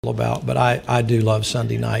about, but I do love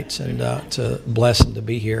Sunday nights, and it's a blessing to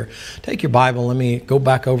be here. Take your Bible. Let me go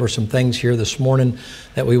back over some things here this morning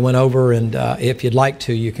that we went over, and if you'd like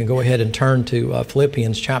to, you can go ahead and turn to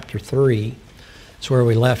Philippians chapter 3. It's where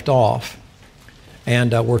we left off,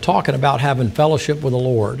 and we're talking about having fellowship with the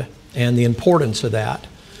Lord and the importance of that.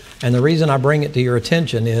 And the reason I bring it to your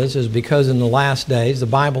attention is because in the last days, the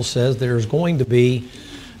Bible says there's going to be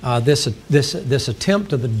this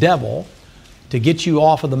attempt of the devil to get you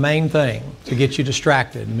off of the main thing, to get you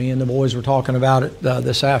distracted. Me and the boys were talking about it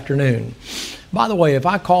this afternoon. By the way, if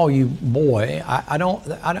I call you boy, I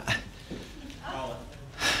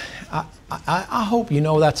hope you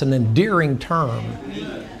know that's an endearing term.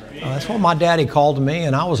 That's what my daddy called me,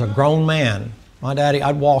 and I was a grown man. My daddy,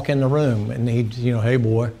 I'd walk in the room, and he'd, hey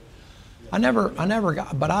boy. I never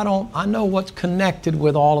got, but I know what's connected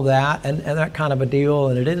with all of that and that kind of a deal,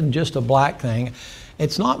 and it isn't just a black thing.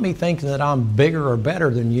 It's not me thinking that I'm bigger or better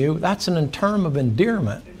than you. That's in term of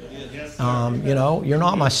endearment. You're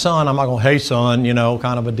not my son. I'm not going, hey son,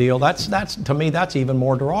 kind of a deal. That's to me, that's even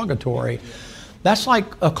more derogatory. That's like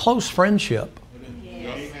a close friendship.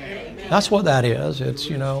 That's what that is. It's,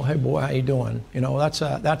 hey boy, how you doing? That's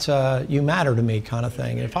a you matter to me kind of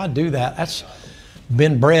thing. If I do that, that's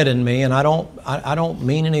been bred in me, and I don't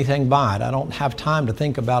mean anything by it. I don't have time to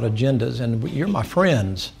think about agendas, and you're my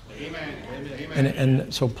friends. Amen.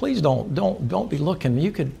 And so please don't be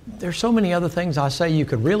looking. There's so many other things I say you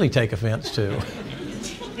could really take offense to.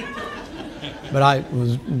 But I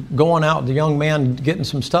was going out with the young man getting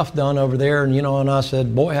some stuff done over there, and and I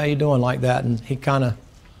said, boy, how you doing like that? And he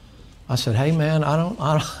I said, hey man, I don't.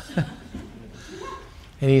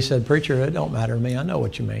 And he said, preacher, it don't matter to me. I know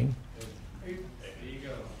what you mean.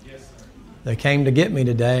 They came to get me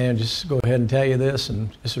today, and just go ahead and tell you this, and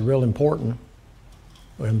this is real important.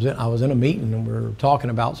 I was in a meeting, and we were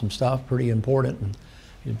talking about some stuff pretty important. And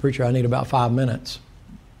he said, preacher, I need about 5 minutes.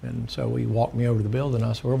 And so he walked me over to the building.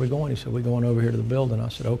 I said, where are we going? He said, we're going over here to the building. I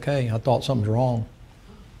said, okay. I thought something's wrong.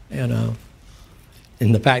 And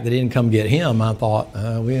the fact that he didn't come get him, I thought,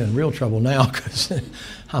 we're in real trouble now because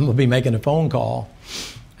I'm going to be making a phone call.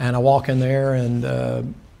 And I walk in there, and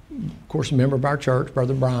of course, a member of our church,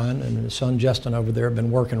 Brother Brian, and his son Justin over there have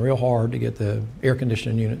been working real hard to get the air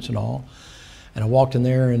conditioning units and all. And I walked in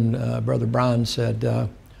there, and Brother Brian said,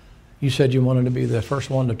 you said you wanted to be the first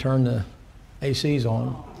one to turn the ACs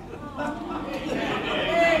on.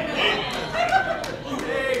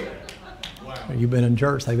 You've been in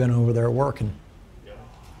church. They've been over there working,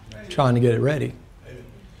 trying to get it ready.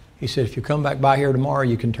 He said, if you come back by here tomorrow,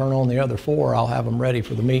 you can turn on the other 4. I'll have them ready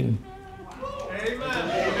for the meeting.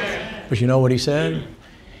 But you know what he said?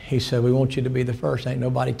 He said, we want you to be the first. Ain't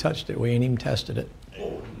nobody touched it. We ain't even tested it.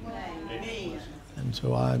 And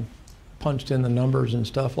so I punched in the numbers and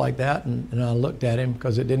stuff like that, and I looked at him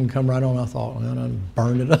because it didn't come right on. I thought, well, I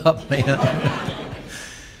burned it up, man.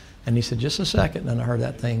 And he said, just a second. And I heard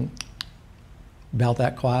that thing about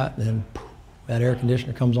that quiet, and then that air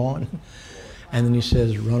conditioner comes on. And then he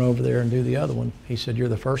says, run over there and do the other one. He said, you're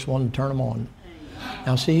the first one to turn them on.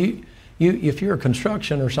 Now, see, if you're a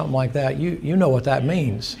construction or something like that, you know what that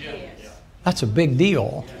means. That's a big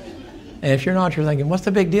deal. And if you're not, you're thinking, what's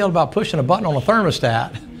the big deal about pushing a button on a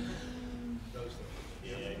thermostat?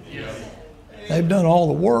 They've done all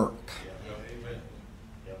the work.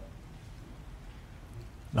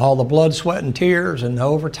 All the blood, sweat, and tears, and the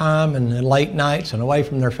overtime, and the late nights, and away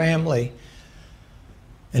from their family.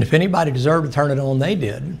 And if anybody deserved to turn it on, they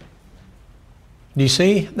did. Do you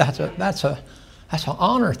see? That's an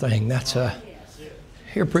honor thing.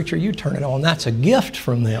 Here, preacher, you turn it on. That's a gift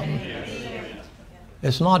from them.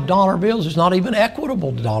 It's not dollar bills. It's not even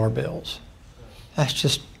equitable to dollar bills. That's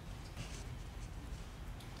just,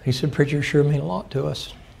 he said, preacher, you sure mean a lot to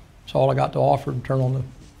us. That's all I got to offer to turn on the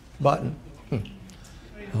button.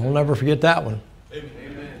 I'll never forget that one.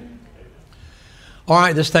 Amen. All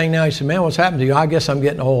right, this thing now, he said, man, what's happened to you? I guess I'm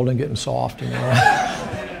getting old and getting soft.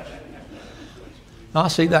 I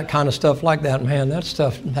see that kind of stuff like that, man. That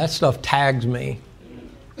stuff tags me.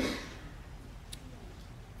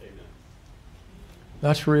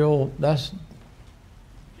 That's real. Yes,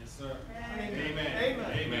 sir.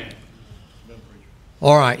 Amen.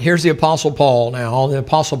 All right, here's the Apostle Paul now. The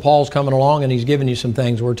Apostle Paul's coming along, and he's giving you some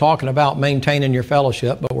things. We're talking about maintaining your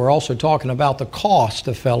fellowship, but we're also talking about the cost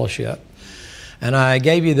of fellowship. And I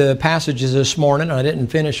gave you the passages this morning. I didn't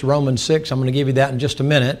finish Romans 6. I'm going to give you that in just a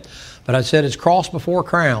minute. But I said it's cross before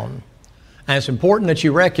crown. And it's important that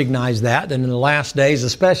you recognize that. And in the last days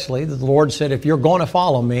especially, the Lord said, if you're going to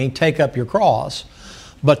follow me, take up your cross.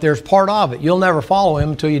 But there's part of it. You'll never follow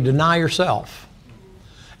him until you deny yourself.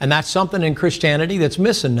 And that's something in Christianity that's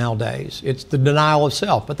missing nowadays. It's the denial of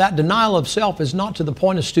self. But that denial of self is not to the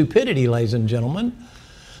point of stupidity, ladies and gentlemen.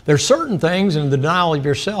 There's certain things in the denial of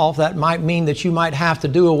yourself that might mean that you might have to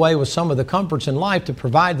do away with some of the comforts in life to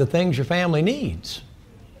provide the things your family needs.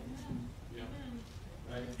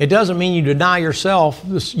 It doesn't mean you deny yourself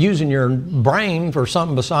using your brain for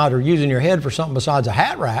something besides, or using your head for something besides a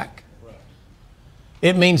hat rack.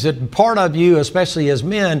 It means that part of you, especially as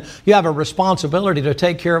men, you have a responsibility to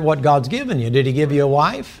take care of what God's given you. Did He give you a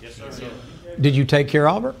wife? Yes, sir. Did you take care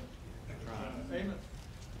of her?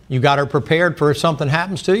 You got her prepared for if something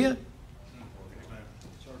happens to you?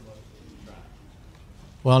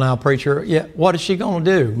 Well, now, preacher, yeah, what is she going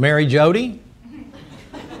to do? Marry Jody?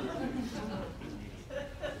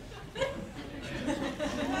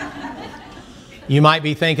 You might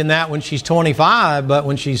be thinking that when she's 25, but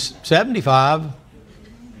when she's 75,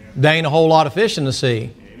 there ain't a whole lot of fish in the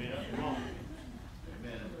sea.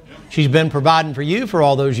 She's been providing for you for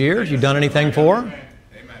all those years. You done anything for her?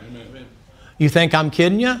 You think I'm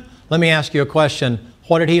kidding you? Let me ask you a question.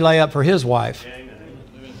 What did he lay up for his wife?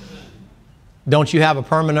 Don't you have a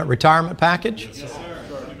permanent retirement package?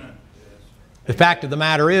 The fact of the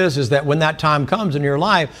matter is that when that time comes in your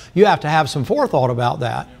life, you have to have some forethought about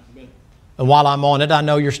that. And while I'm on it, I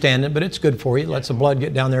know you're standing, but it's good for you. It lets the blood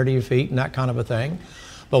get down there to your feet and that kind of a thing.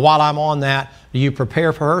 But while I'm on that, do you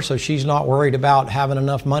prepare for her so she's not worried about having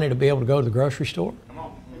enough money to be able to go to the grocery store? Come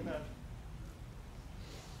on.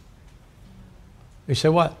 You say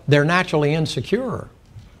what? They're naturally insecure.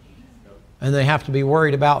 And they have to be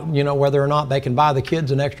worried about, whether or not they can buy the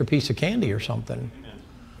kids an extra piece of candy or something.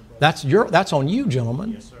 That's on you,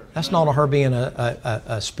 gentlemen. Yes, sir. That's not on her being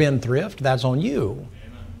a spendthrift. That's on you.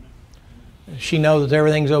 She knows that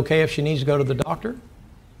everything's okay if she needs to go to the doctor.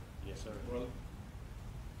 Yes,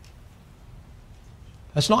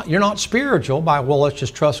 sir. You're not spiritual by, let's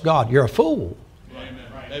just trust God. You're a fool. Amen.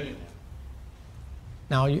 Amen.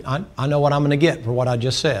 Now, I know what I'm going to get for what I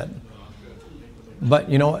just said. But,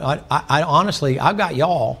 I honestly, I've got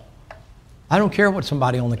y'all. I don't care what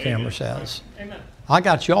somebody on the camera says. Amen. I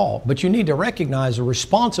got y'all. But you need to recognize the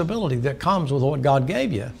responsibility that comes with what God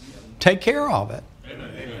gave you. Take care of it. Amen.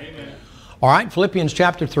 All right, Philippians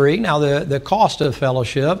chapter 3. Now, the cost of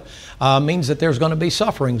fellowship means that there's going to be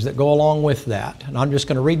sufferings that go along with that. And I'm just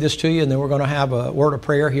going to read this to you, and then we're going to have a word of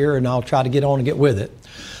prayer here, and I'll try to get on and get with it.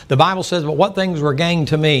 The Bible says, but what things were gained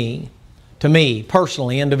to me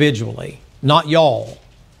personally, individually, not y'all.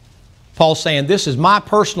 Paul's saying, this is my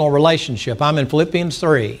personal relationship. I'm in Philippians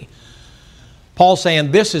 3. Paul's saying,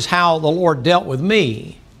 this is how the Lord dealt with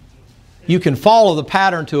me. You can follow the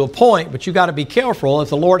pattern to a point, but you got to be careful. If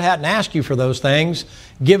the Lord hadn't asked you for those things,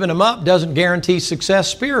 giving them up doesn't guarantee success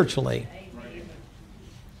spiritually.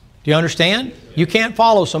 Do you understand? You can't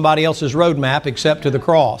follow somebody else's roadmap except to the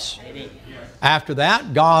cross. After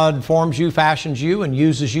that, God forms you, fashions you, and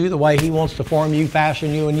uses you the way He wants to form you,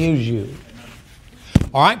 fashion you, and use you.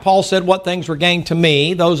 All right, Paul said, what things were gained to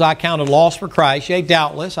me, those I counted loss for Christ. Yea,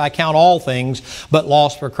 doubtless, I count all things but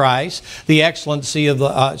loss for Christ. The excellency of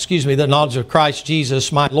the knowledge of Christ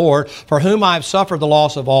Jesus, my Lord, for whom I have suffered the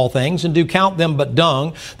loss of all things, and do count them but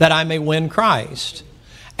dung, that I may win Christ.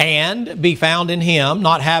 And be found in Him,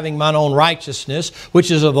 not having mine own righteousness,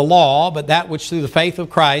 which is of the law, but that which through the faith of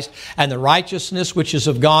Christ, and the righteousness which is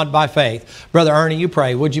of God by faith. Brother Ernie, you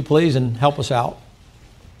pray, would you please, and help us out.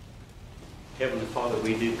 Heavenly Father,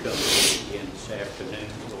 we do come to you again this afternoon,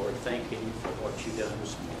 Lord, thanking you for what you've done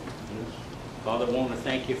this morning. Father, I want to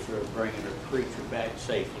thank you for bringing our preacher back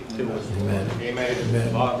safely to us. Amen. Amen.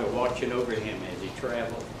 Amen. Father, watching over him as he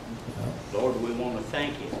traveled. Lord, we want to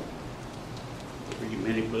thank you for your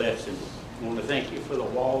many blessings. We want to thank you for the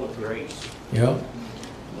wall of grace. Yep.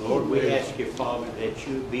 Lord, we ask you, Father, that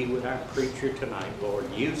you be with our preacher tonight, Lord.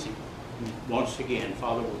 Use him once again.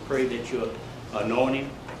 Father, we pray that you anoint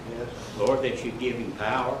him. Lord, that you give him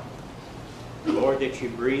power. Lord, that you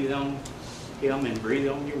breathe on him and breathe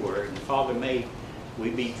on your word. And Father, may we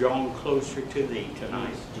be drawn closer to thee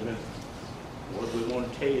tonight. Lord, we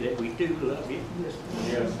want to tell you that we do love you.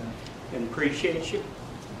 Yes. And appreciate you.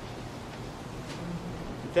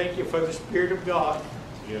 And thank you for the Spirit of God.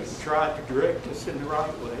 Yes. To try to direct us in the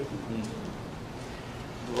right way.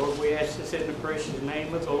 Lord, we ask this in the precious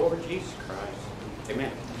name of the Lord Jesus Christ.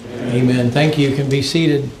 Amen. Amen. Thank you. You can be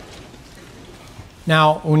seated.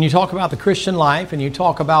 Now, when you talk about the Christian life and you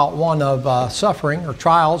talk about one of suffering or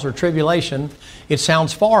trials or tribulation, it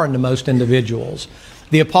sounds foreign to most individuals.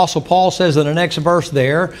 The Apostle Paul says in the next verse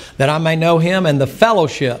there, that I may know him and the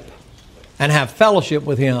fellowship and have fellowship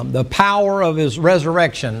with Him, the power of His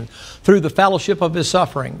resurrection through the fellowship of His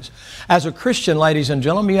sufferings. As a Christian, ladies and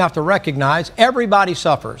gentlemen, you have to recognize everybody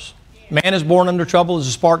suffers. Man is born under trouble as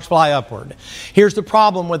the sparks fly upward. Here's the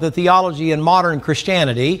problem with the theology in modern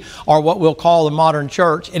Christianity, or what we'll call the modern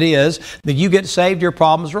church. It is that you get saved, your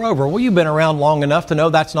problems are over. Well, you've been around long enough to know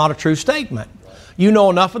that's not a true statement. You know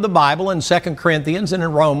enough of the Bible in 2 Corinthians and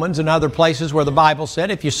in Romans and other places where the Bible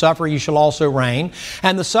said, if you suffer, you shall also reign.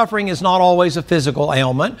 And the suffering is not always a physical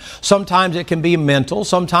ailment. Sometimes it can be mental.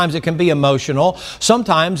 Sometimes it can be emotional.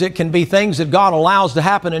 Sometimes it can be things that God allows to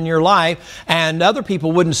happen in your life, and other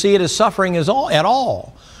people wouldn't see it as suffering at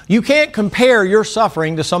all. You can't compare your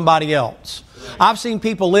suffering to somebody else. I've seen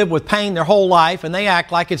people live with pain their whole life and they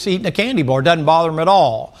act like it's eating a candy bar. It doesn't bother them at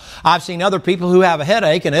all. I've seen other people who have a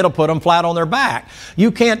headache and it'll put them flat on their back.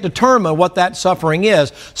 You can't determine what that suffering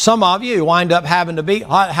is. Some of you wind up having to be,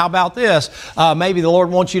 how about this? Maybe the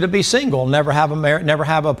Lord wants you to be single, never have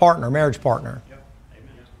a partner, marriage partner.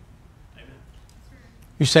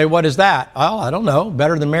 You say, what is that? Well, I don't know.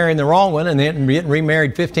 Better than marrying the wrong one and then getting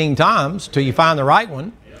remarried 15 times till you find the right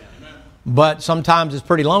one. But sometimes it's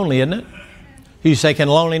pretty lonely, isn't it? You say, can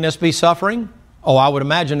loneliness be suffering? Oh, I would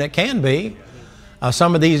imagine it can be.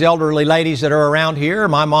 Some of these elderly ladies that are around here,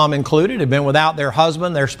 my mom included, have been without their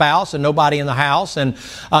husband, their spouse, and nobody in the house, and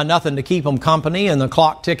nothing to keep them company, and the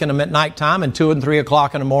clock ticking them at nighttime and 2 and 3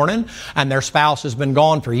 o'clock in the morning, and their spouse has been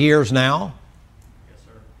gone for years now.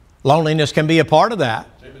 Loneliness can be a part of that.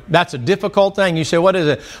 That's a difficult thing. You say, what is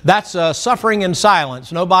it? That's suffering in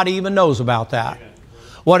silence. Nobody even knows about that.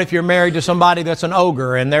 What if you're married to somebody that's an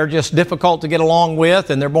ogre and they're just difficult to get along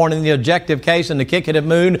with, and they're born in the objective case in the kick-it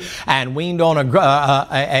mood and weaned on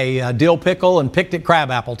a dill pickle and picked at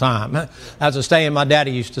crabapple time? That's a saying my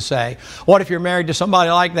daddy used to say. What if you're married to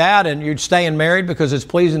somebody like that and you're staying married because it's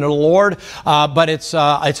pleasing to the Lord, but it's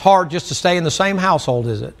hard just to stay in the same household,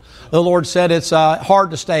 is it? The Lord said it's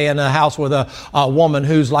hard to stay in a house with a woman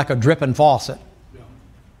who's like a dripping faucet.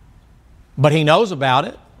 But He knows about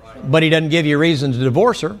it. But He doesn't give you a reason to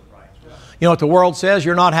divorce her. You know what the world says?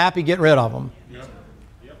 You're not happy, get rid of them.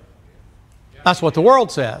 That's what the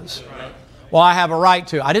world says. Well, I have a right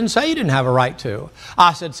to. I didn't say you didn't have a right to.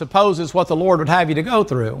 I said, suppose it's what the Lord would have you to go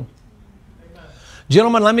through.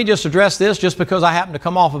 Gentlemen, let me just address this just because I happened to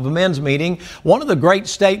come off of a men's meeting. One of the great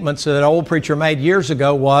statements that an old preacher made years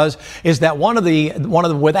ago is that one of the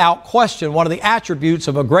without question, one of the attributes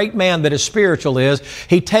of a great man that is spiritual is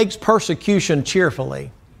he takes persecution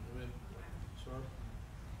cheerfully.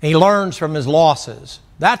 He learns from his losses.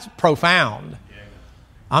 That's profound.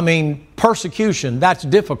 I mean, persecution, that's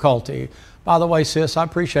difficulty. By the way, sis, I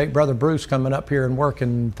appreciate Brother Bruce coming up here and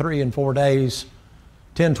working 3 and 4 days,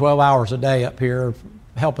 10, 12 hours a day up here,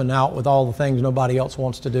 helping out with all the things nobody else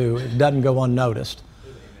wants to do. It doesn't go unnoticed.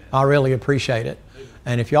 I really appreciate it.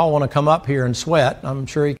 And if y'all want to come up here and sweat, I'm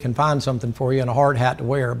sure he can find something for you and a hard hat to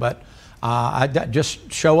wear. But I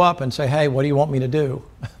just show up and say, hey, what do you want me to do?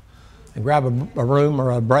 And grab a room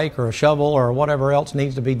or a break or a shovel or whatever else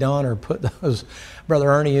needs to be done, or put those. Brother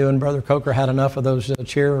Ernie, you and Brother Coker had enough of those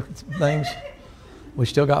chair things. We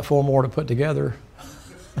still got 4 more to put together.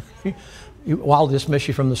 I'll dismiss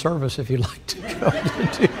you from the service if you'd like to go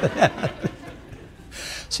to do that.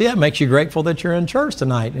 See, that makes you grateful that you're in church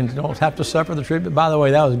tonight and don't have to suffer the treatment. By the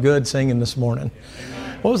way, that was good singing this morning.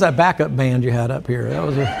 What was that backup band you had up here?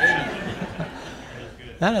 That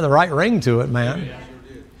had the right ring to it, man.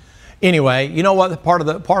 Anyway, you know what? Part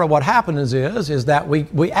of what happens is that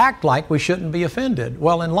we act like we shouldn't be offended.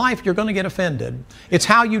 Well, in life, you're going to get offended. It's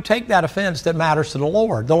how you take that offense that matters to the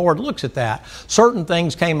Lord. The Lord looks at that. Certain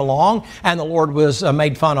things came along, and the Lord was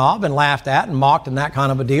made fun of and laughed at and mocked and that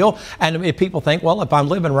kind of a deal. And if people think, well, if I'm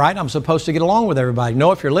living right, I'm supposed to get along with everybody.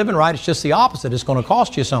 No, if you're living right, it's just the opposite. It's going to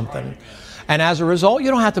cost you something. And as a result, you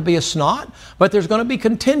don't have to be a snot, but there's going to be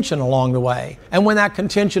contention along the way. And when that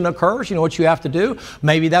contention occurs, you know what you have to do?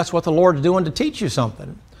 Maybe that's what the Lord's doing to teach you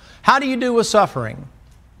something. How do you do with suffering?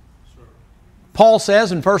 Paul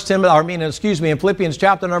says in Philippians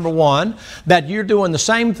chapter number 1 that you're doing the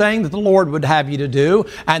same thing that the Lord would have you to do,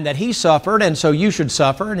 and that He suffered, and so you should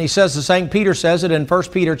suffer. And he says the same. Peter says it in 1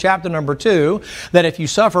 Peter chapter number 2 that if you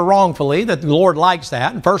suffer wrongfully, that the Lord likes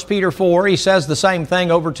that. In 1 Peter 4, he says the same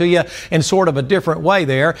thing over to you in sort of a different way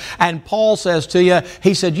there. And Paul says to you,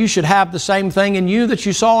 he said you should have the same thing in you that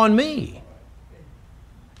you saw in me.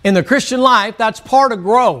 In the Christian life, that's part of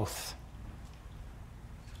growth.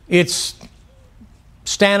 It's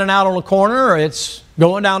standing out on the corner, or it's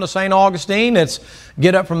going down to St. Augustine, it's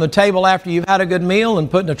get up from the table after you've had a good meal and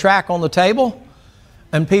putting a tract on the table,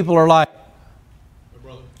 and people are like,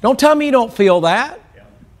 don't tell me you don't feel that.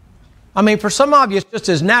 I mean, for some of you, it's just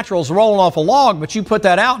as natural as rolling off a log, but you put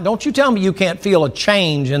that out, don't you tell me you can't feel a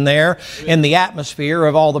change in there in the atmosphere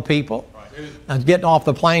of all the people. Getting off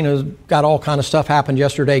the plane has got all kind of stuff happened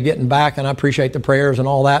yesterday, getting back, and I appreciate the prayers and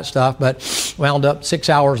all that stuff, but wound up 6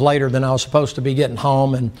 hours later than I was supposed to be getting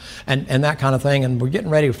home and that kind of thing, and we're getting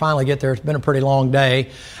ready to finally get there. It's been a pretty long day,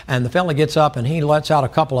 and the fella gets up and he lets out a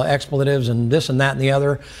couple of expletives and this and that and the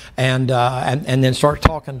other, and then starts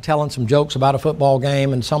telling some jokes about a football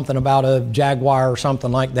game and something about a Jaguar or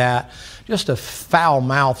something like that. Just a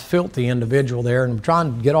foul-mouthed, filthy individual there, and I'm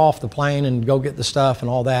trying to get off the plane and go get the stuff and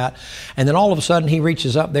all that. And then all of a sudden he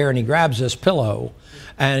reaches up there and he grabs this pillow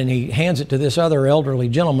and he hands it to this other elderly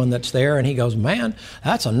gentleman that's there, and he goes, "Man,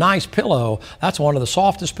 that's a nice pillow. That's one of the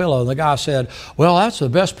softest pillows." And the guy said, "Well, that's the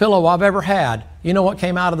best pillow I've ever had." You know what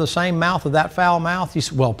came out of the same mouth of that foul mouth? He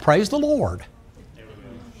said, "Well, praise the Lord."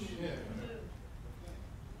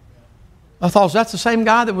 I thought, that's the same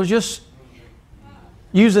guy that was just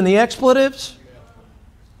using the expletives?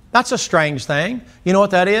 That's a strange thing. You know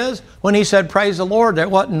what that is? When he said, "Praise the Lord," there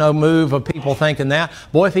wasn't no move of people thinking that.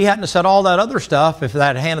 Boy, if he hadn't said all that other stuff, if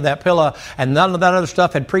that handed that pillow and none of that other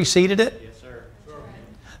stuff had preceded it. Yes, sir.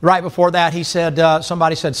 Right before that, he said,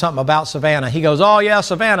 somebody said something about Savannah. He goes, "Oh yeah,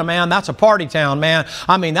 Savannah, man, that's a party town, man.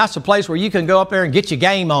 I mean, that's a place where you can go up there and get your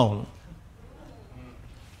game on."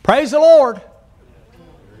 Praise the Lord.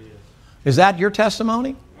 Is that your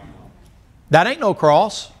testimony? That ain't no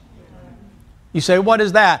cross. You say, what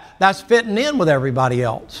is that? That's fitting in with everybody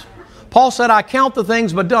else. Paul said, "I count the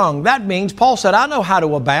things but dung." That means, Paul said, I know how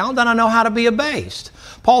to abound and I know how to be abased.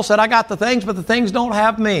 Paul said, "I got the things, but the things don't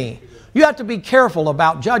have me." You have to be careful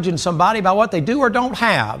about judging somebody by what they do or don't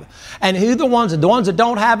have. And who the ones that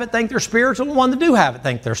don't have it think they're spiritual, and the ones that do have it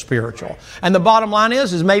think they're spiritual. And the bottom line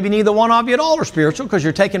is maybe neither one of you at all are spiritual, because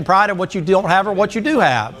you're taking pride in what you don't have or what you do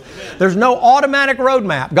have. There's no automatic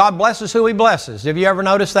roadmap. God blesses who He blesses. Have you ever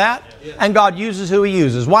noticed that? And God uses who He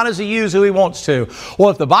uses. Why does He use who He wants to? Well,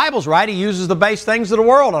 if the Bible's right, He uses the base things of the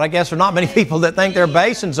world. And I guess there are not many people that think they're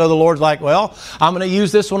base, and so the Lord's like, well, I'm going to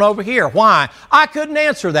use this one over here. Why? I couldn't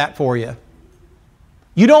answer that for you.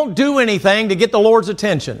 You don't do anything to get the Lord's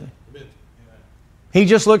attention. He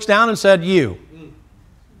just looks down and said, "You."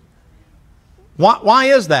 Why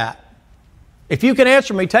is that? If you can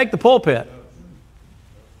answer me, take the pulpit.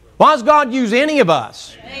 Why does God use any of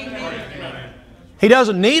us? He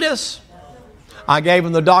doesn't need us. I gave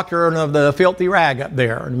him the doctrine of the filthy rag up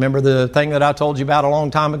there. Remember the thing that I told you about a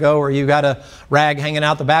long time ago, where you got a rag hanging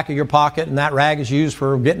out the back of your pocket, and that rag is used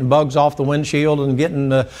for getting bugs off the windshield and getting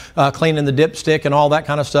cleaning the dipstick and all that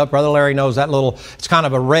kind of stuff. Brother Larry knows that it's kind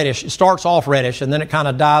of a reddish. It starts off reddish, and then it kind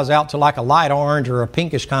of dies out to like a light orange or a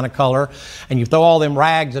pinkish kind of color. And you throw all them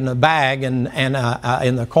rags in a bag and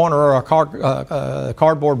in the corner or a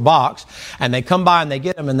cardboard box, and they come by and they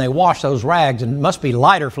get them and they wash those rags, and it must be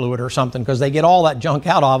lighter fluid or something, because they get all that junk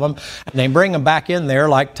out of them, and they bring them back in there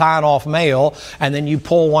like tying off mail, and then you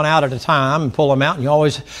pull one out at a time and pull them out, and you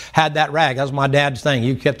always had that rag. That was my dad's thing.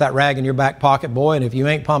 You kept that rag in your back pocket, boy, and if you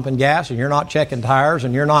ain't pumping gas and you're not checking tires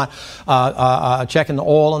and you're not checking the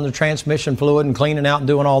oil and the transmission fluid and cleaning out and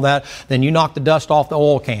doing all that, then you knock the dust off the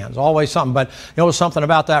oil cans. Always something. But there was something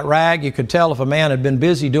about that rag. You could tell if a man had been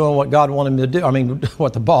busy doing what God wanted him to do,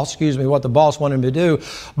 what the boss wanted him to do,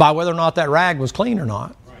 by whether or not that rag was clean or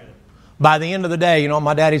not. By the end of the day,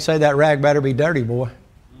 my daddy'd say, "That rag better be dirty, boy."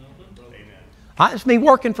 It's me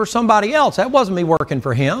working for somebody else. That wasn't me working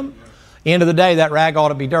for him. End of the day, that rag ought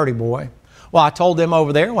to be dirty, boy. Well, I told them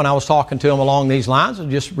over there when I was talking to them along these lines, I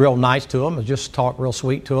was just real nice to them. I just talked real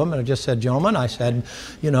sweet to them. And I just said, "Gentlemen," I said,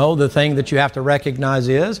 the thing that you have to recognize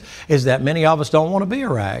is that many of us don't want to be a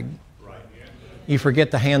rag. You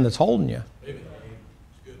forget the hand that's holding you.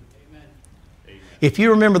 If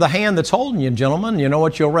you remember the hand that's holding you, gentlemen, you know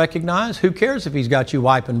what you'll recognize? Who cares if he's got you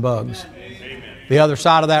wiping bugs? Amen. The other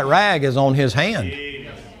side of that rag is on his hand.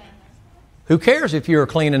 Amen. Who cares if you're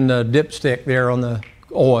cleaning the dipstick there on the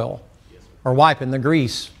oil or wiping the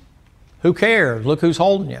grease? Who cares? Look who's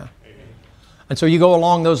holding you. Amen. And so you go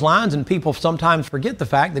along those lines, and people sometimes forget the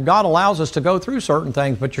fact that God allows us to go through certain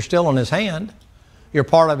things, but you're still in His hand. You're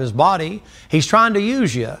part of His body. He's trying to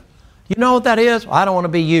use you. You know what that is? I don't want to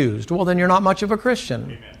be used. Well, then you're not much of a Christian.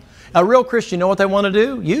 Amen. A real Christian, you know what they want to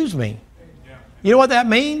do? Use me. Yeah. You know what that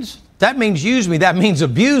means? That means use me. That means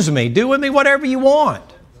abuse me. Do with me whatever you want.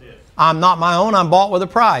 I'm not my own. I'm bought with a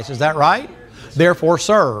price. Is that right? Yes. Therefore,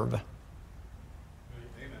 serve. Amen.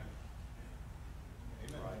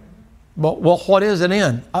 Well, what is it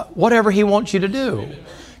in? Whatever He wants you to do. Amen.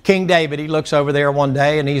 King David, he looks over there one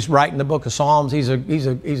day and he's writing the book of Psalms. He's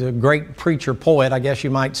a great preacher, poet, I guess you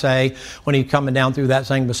might say, when he's coming down through that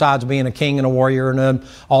thing, besides being a king and a warrior and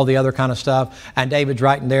all the other kind of stuff. And David's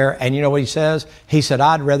writing there, and you know what he says? He said,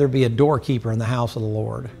 I'd rather be a doorkeeper in the house of the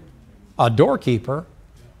Lord. A doorkeeper?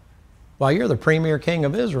 Well, you're the premier king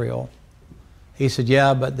of Israel. He said,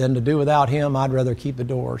 yeah, but then to do without him, I'd rather keep the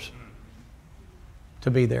doors to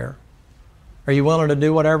be there. Are you willing to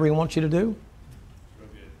do whatever he wants you to do?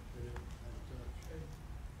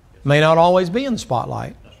 May not always be in the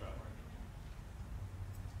spotlight.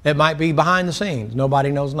 It might be behind the scenes.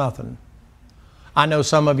 Nobody knows nothing. I know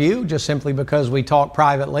some of you, just simply because we talk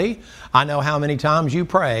privately, I know how many times you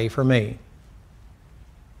pray for me.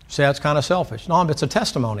 See, that's kind of selfish. No, it's a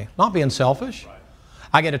testimony. Not being selfish.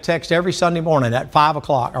 I get a text every Sunday morning at 5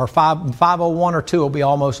 o'clock, or 5:01 or 2 will be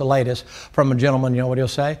almost the latest, from a gentleman. You know what he'll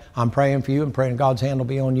say? I'm praying for you and praying God's hand will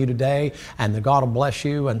be on you today and that God will bless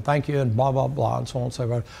you and thank you and blah, blah, blah, and so on and so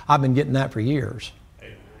forth. I've been getting that for years.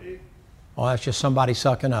 Well, that's just somebody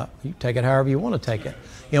sucking up. You take it however you want to take it.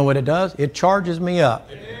 You know what it does? It charges me up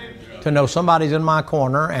to know somebody's in my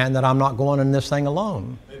corner and that I'm not going in this thing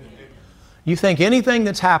alone. You think anything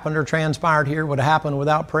that's happened or transpired here would have happened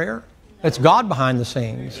without prayer? It's God behind the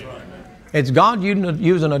scenes. It's God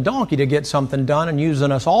using a donkey to get something done and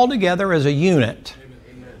using us all together as a unit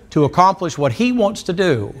to accomplish what He wants to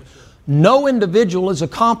do. No individual is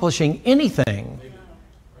accomplishing anything.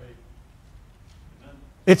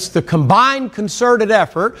 It's the combined, concerted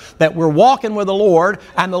effort that we're walking with the Lord,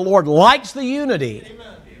 and the Lord likes the unity.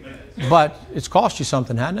 But it's cost you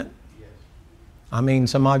something, hasn't it? I mean,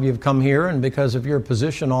 some of you have come here, and because of your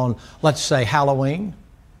position on, let's say, Halloween,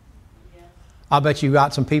 I bet you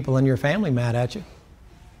got some people in your family mad at you.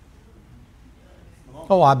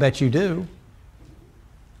 Oh, I bet you do.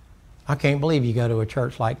 I can't believe you go to a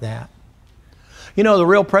church like that. You know, the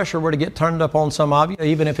real pressure were to get turned up on some of you,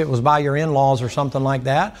 even if it was by your in-laws or something like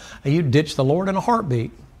that, you'd ditch the Lord in a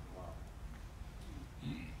heartbeat.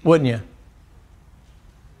 Wouldn't you?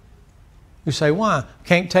 You say, why?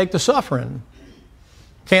 Can't take the suffering.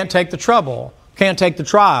 Can't take the trouble. Can't take the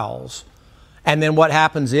trials. And then what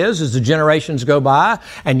happens is the generations go by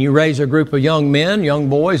and you raise a group of young men, young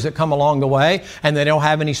boys that come along the way, and they don't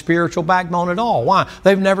have any spiritual backbone at all. Why?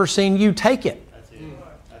 They've never seen you take it.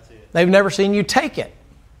 They've never seen you take it.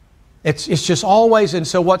 It's just always, and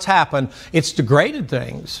so what's happened? It's degraded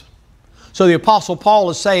things. So the Apostle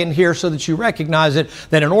Paul is saying here, so that you recognize it,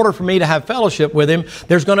 that in order for me to have fellowship with Him,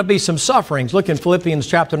 there's going to be some sufferings. Look in Philippians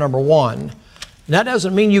chapter number 1. And that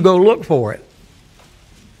doesn't mean you go look for it.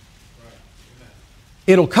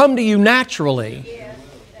 It'll come to you naturally.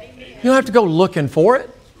 You don't have to go looking for it.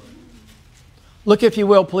 Look, if you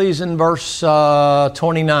will, please, in verse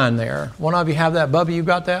 29 there. One of you have that? Bubby, you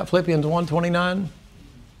got that? Philippians 1:29?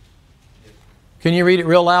 Can you read it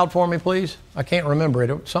real loud for me, please? I can't remember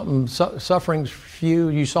it. Something, sufferings few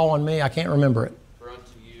you saw in me. I can't remember it. For unto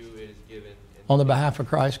you it is given on the behalf of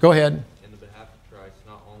Christ. Go ahead. In the behalf of Christ,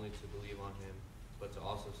 not only to believe on Him, but to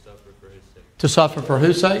also suffer for His sake. To suffer for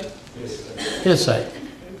whose sake? His sake.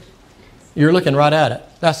 You're looking right at it.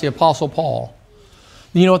 That's the Apostle Paul.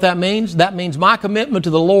 You know what that means? That means my commitment to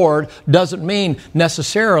the Lord doesn't mean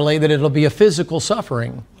necessarily that it'll be a physical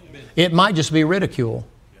suffering. It might just be ridicule.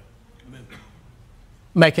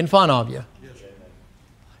 Making fun of you.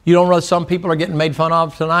 You don't know some people are getting made fun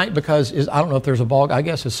of tonight because, I don't know if there's a ball, I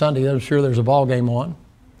guess it's Sunday, I'm sure there's a ball game on.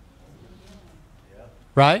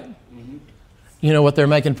 Right? You know what they're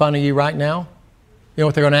making fun of you right now? You know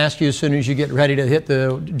what they're going to ask you as soon as you get ready to hit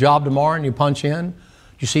the job tomorrow and you punch in?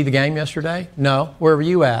 Did you see the game yesterday? No. Where were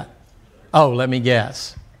you at? Oh, let me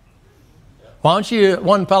guess. Why don't you,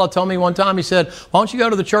 one fellow told me one time, he said, why don't you go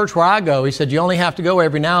to the church where I go? He said, you only have to go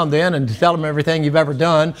every now and then and tell them everything you've ever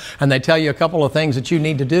done, and they tell you a couple of things that you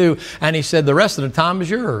need to do. And he said, the rest of the time is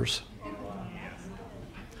yours.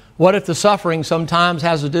 What if the suffering sometimes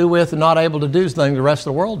has to do with not able to do things the rest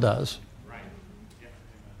of the world does?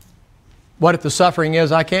 What if the suffering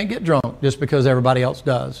is I can't get drunk just because everybody else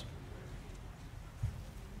does?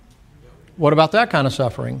 What about that kind of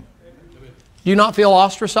suffering? Do you not feel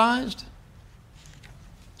ostracized?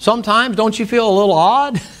 Sometimes don't you feel a little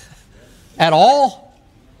odd at all?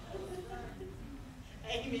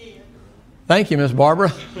 Amen. Thank you, Miss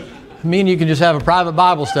Barbara. I mean, you can just have a private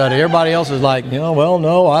Bible study. Everybody else is like, well,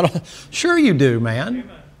 no, I don't. Sure you do, man.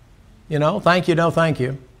 Thank you, no thank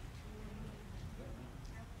you.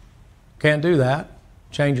 Can't do that.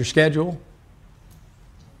 Change your schedule.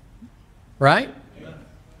 Right?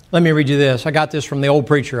 Let me read you this. I got this from the old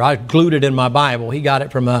preacher. I glued it in my Bible. He got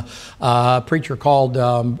it from a preacher called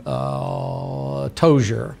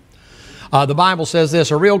Tozier. The Bible says this,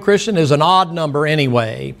 a real Christian is an odd number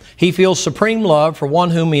anyway. He feels supreme love for one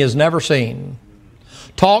whom he has never seen.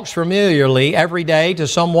 Talks familiarly every day to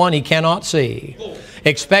someone he cannot see.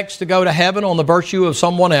 Expects to go to heaven on the virtue of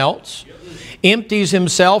someone else. Empties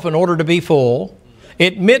himself in order to be full.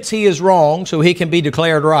 Admits he is wrong so he can be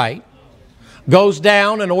declared right. Goes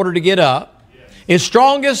down in order to get up. Is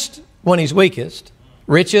strongest when he's weakest.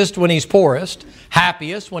 Richest when he's poorest.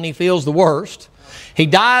 Happiest when he feels the worst. He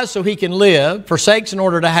dies so he can live, forsakes in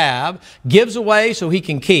order to have, gives away so he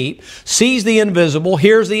can keep, sees the invisible,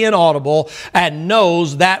 hears the inaudible, and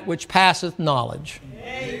knows that which passeth knowledge.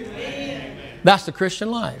 Amen. That's the Christian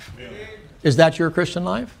life. Is that your Christian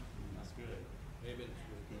life?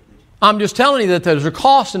 I'm just telling you that there's a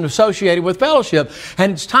cost associated with fellowship.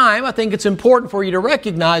 And it's time, I think it's important for you to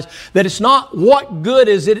recognize that it's not what good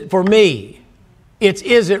is it for me. It's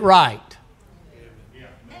is it right?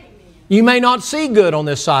 You may not see good on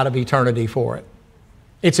this side of eternity for it.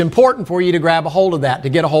 It's important for you to grab a hold of that, to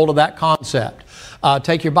get a hold of that concept.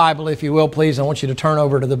 Take your Bible, if you will, please. I want you to turn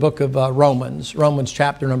over to the book of Romans, Romans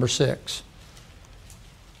chapter number 6.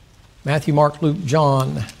 Matthew, Mark, Luke,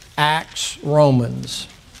 John, Acts, Romans.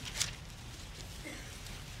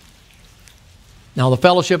 Now, the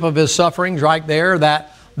fellowship of his sufferings right there,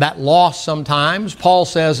 that loss sometimes. Paul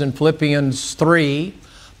says in Philippians 3,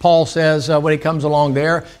 Paul says when he comes along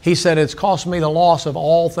there, he said, it's cost me the loss of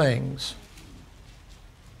all things.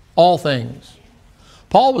 All things.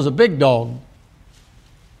 Paul was a big dog.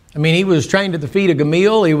 I mean, he was trained at the feet of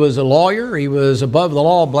Gamaliel. He was a lawyer. He was above the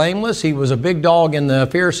law blameless. He was a big dog in the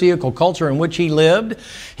Pharisaical culture in which he lived.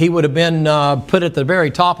 He would have been put at the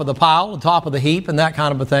very top of the pile, the top of the heap, and that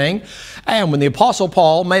kind of a thing. And when the Apostle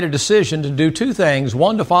Paul made a decision to do two things,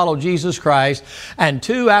 one, to follow Jesus Christ, and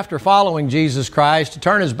two, after following Jesus Christ, to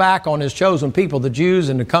turn his back on his chosen people, the Jews,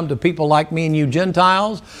 and to come to people like me and you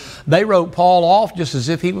Gentiles, they wrote Paul off just as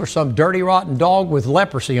if he were some dirty, rotten dog with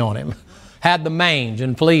leprosy on him. Had the mange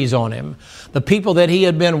and fleas on him. The people that he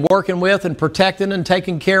had been working with and protecting and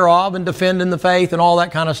taking care of and defending the faith and all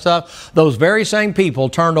that kind of stuff, those very same people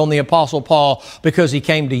turned on the Apostle Paul because he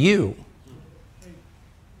came to you.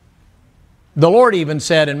 The Lord even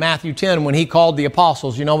said in Matthew 10 when he called the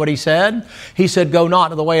apostles, you know what he said? He said, go not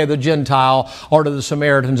to the way of the Gentile or to the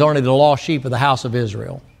Samaritans, only to the lost sheep of the house of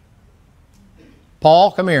Israel.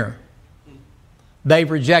 Paul, come here. They've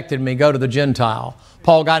rejected me. Go to the Gentile.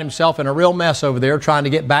 Paul got himself in a real mess over there trying to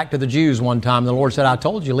get back to the Jews one time. The Lord said, I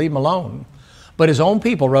told you, leave him alone. But his own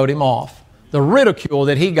people wrote him off. The ridicule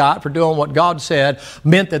that he got for doing what God said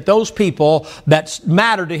meant that those people that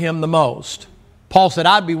mattered to him the most. Paul said,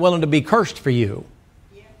 I'd be willing to be cursed for you.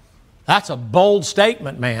 That's a bold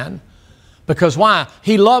statement, man. Because why?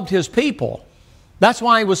 He loved his people. That's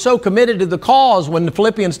why he was so committed to the cause when the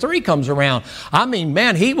Philippians 3 comes around. I mean,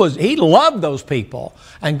 man, he loved those people.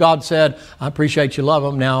 And God said, I appreciate you love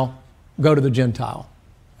them. Now go to the Gentile.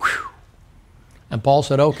 Whew. And Paul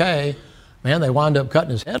said, okay. Man, they wound up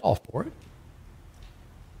cutting his head off for it.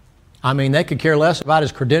 I mean, they could care less about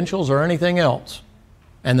his credentials or anything else.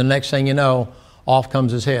 And the next thing you know, off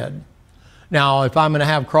comes his head. Now, if I'm going to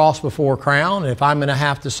have cross before crown, if I'm going to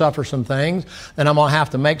have to suffer some things, then I'm going to have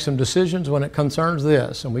to make some decisions when it concerns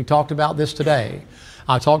this. And we talked about this today.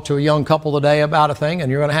 I talked to a young couple today about a thing,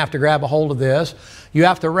 and you're going to have to grab a hold of this. You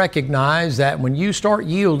have to recognize that when you start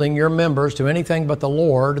yielding your members to anything but the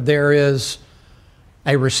Lord, there is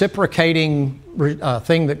a reciprocating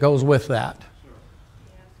thing that goes with that.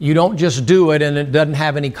 You don't just do it and it doesn't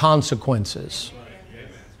have any consequences.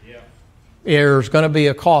 There's going to be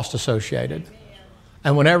a cost associated.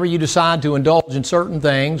 And whenever you decide to indulge in certain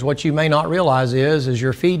things, what you may not realize is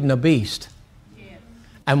you're feeding a beast.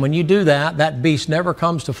 And when you do that, that beast never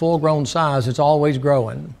comes to full-grown size. It's always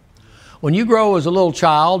growing. When you grow as a little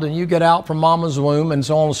child and you get out from mama's womb and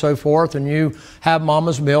so on and so forth, and you have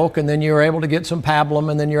mama's milk, and then you're able to get some pablum,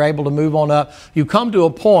 and then you're able to move on up, you come to a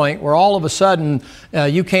point where all of a sudden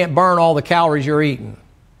you can't burn all the calories you're eating.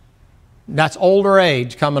 That's older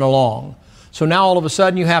age coming along. So now all of a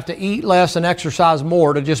sudden you have to eat less and exercise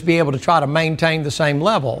more to just be able to try to maintain the same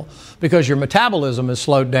level because your metabolism is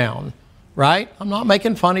slowed down, right? I'm not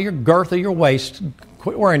making fun of your girth of your waist.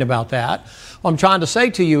 Quit worrying about that. What I'm trying to say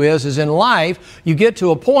to you is in life, you get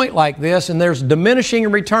to a point like this and there's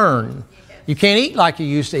diminishing return. You can't eat like you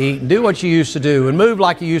used to eat and do what you used to do and move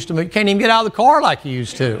like you used to move. You can't even get out of the car like you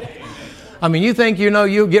used to. I mean, you think,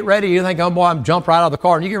 you get ready, you think, oh boy, I'm jump right out of the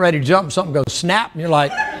car, and you get ready to jump and something goes snap and you're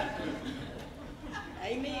like...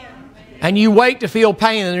 And you wait to feel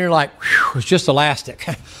pain, and you're like, whew, it's just elastic,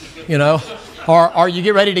 Or you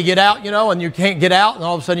get ready to get out, and you can't get out, and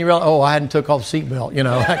all of a sudden you realize, oh, I hadn't took off the seatbelt,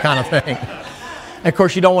 that kind of thing. Of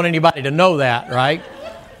course, you don't want anybody to know that, right?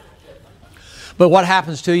 But what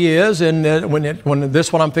happens to you is, and when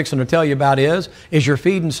this what I'm fixing to tell you about is you're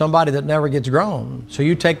feeding somebody that never gets grown. So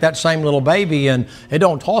you take that same little baby, and it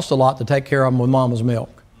don't cost a lot to take care of them with mama's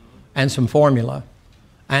milk and some formula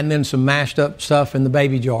and then some mashed up stuff in the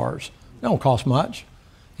baby jars. It don't cost much.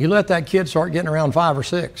 You let that kid start getting around 5 or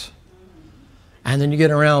 6. And then you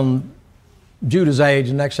get around Judah's age,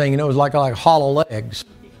 and next thing you know, it's like hollow legs.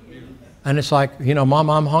 And it's like,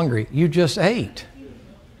 Mama, I'm hungry. You just ate.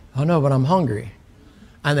 Oh, no, but I'm hungry.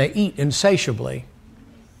 And they eat insatiably,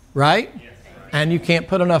 right? And you can't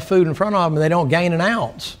put enough food in front of them, and they don't gain an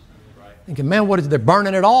ounce. Thinking, man, they're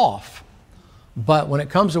burning it off. But when it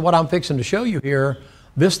comes to what I'm fixing to show you here,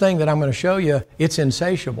 this thing that I'm going to show you, it's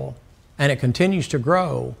insatiable. And it continues to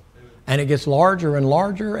grow. And it gets larger and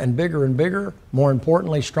larger and bigger, more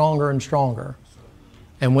importantly, stronger and stronger.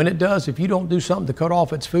 And when it does, if you don't do something to cut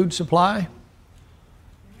off its food supply,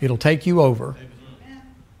 it'll take you over.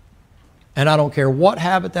 And I don't care what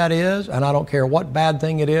habit that is, and I don't care what bad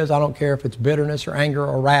thing it is. I don't care if it's bitterness or anger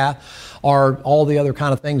or wrath or all the other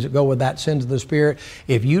kind of things that go with that, sins of the Spirit.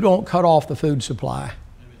 If you don't cut off the food supply,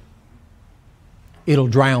 it'll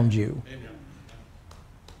drown you.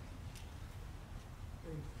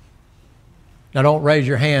 Now, don't raise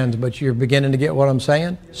your hands, but you're beginning to get what I'm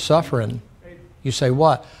saying? Suffering. You say,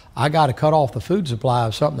 what? I got to cut off the food supply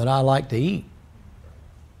of something that I like to eat.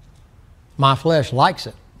 My flesh likes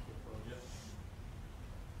it.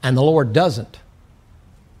 And the Lord doesn't.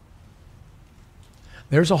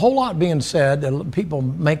 There's a whole lot being said that people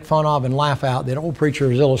make fun of and laugh at. That old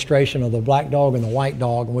preacher's illustration of the black dog and the white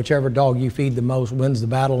dog, and whichever dog you feed the most wins the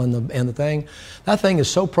battle in the thing. That thing is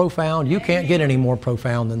so profound, you can't get any more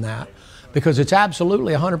profound than that. Because it's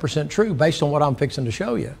absolutely 100% true based on what I'm fixing to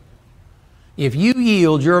show you. If you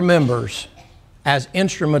yield your members as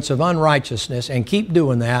instruments of unrighteousness and keep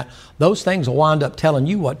doing that, those things will wind up telling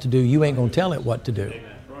you what to do. You ain't going to tell it what to do.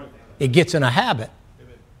 It gets in a habit.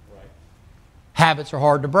 Habits are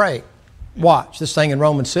hard to break. Watch this thing in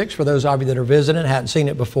Romans 6 for those of you that are visiting, hadn't seen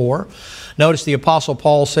it before. Notice the Apostle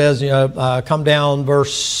Paul says, come down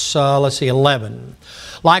verse, 11.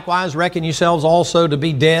 Likewise, reckon yourselves also to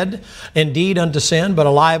be dead indeed unto sin, but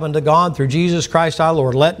alive unto God through Jesus Christ our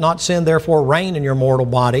Lord. Let not sin therefore reign in your mortal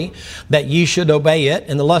body, that ye should obey it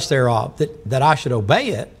in the lust thereof. That I should obey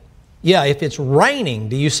it? Yeah, if it's reigning,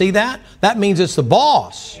 do you see that? That means it's the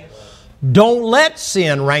boss. Don't let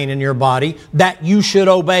sin reign in your body, that you should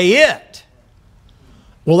obey it.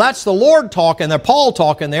 Well, that's the Lord talking there, Paul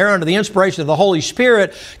talking there under the inspiration of the Holy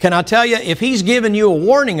Spirit. Can I tell you, if He's giving you a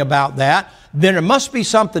warning about that, then there must be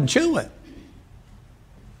something to it.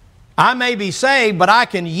 I may be saved, but I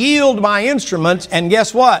can yield my instruments, and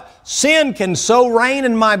guess what? Sin can so reign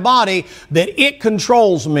in my body that it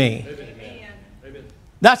controls me. Amen.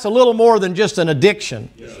 That's a little more than just an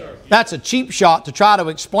addiction. Yes, that's a cheap shot to try to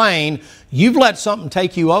explain you've let something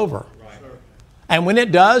take you over. And when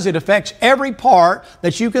it does, it affects every part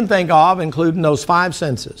that you can think of, including those 5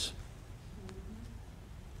 senses.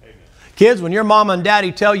 Amen. Kids, when your mom and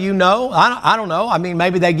daddy tell you no, I don't know. I mean,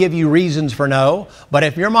 maybe they give you reasons for no. But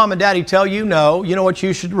if your mom and daddy tell you no, you know what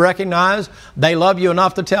you should recognize? They love you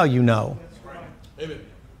enough to tell you no. Amen.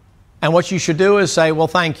 And what you should do is say, well,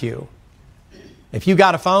 thank you. If you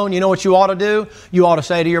got a phone, you know what you ought to do? You ought to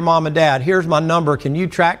say to your mom and dad, here's my number. Can you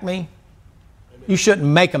track me? You shouldn't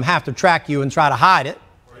make them have to track you and try to hide it.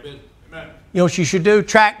 Amen. You know what you should do?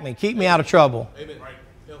 Track me. Keep me out of trouble. Amen.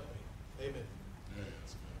 Help me.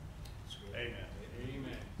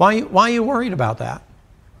 Amen. Why are you worried about that?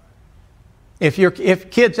 If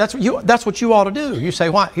kids, that's what you ought to do. You say,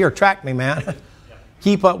 "Why? Here, track me, man.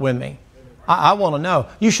 Keep up with me. I want to know."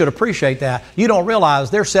 You should appreciate that. You don't realize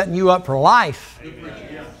they're setting you up for life.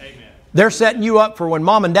 Amen. They're setting you up for when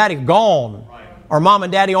mom and daddy are gone or mom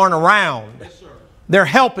and daddy aren't around. They're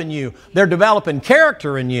helping you. They're developing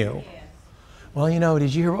character in you. Well,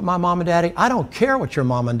 did you hear what my mom and daddy? I don't care what your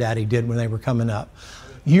mom and daddy did when they were coming up.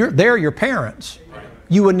 They're your parents.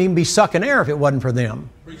 You wouldn't even be sucking air if it wasn't for them.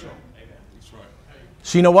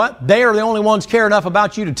 So you know what? They are the only ones care enough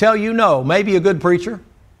about you to tell you no. Maybe a good preacher.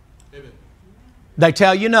 They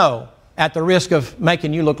tell you no at the risk of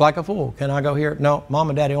making you look like a fool. Can I go here? No, mom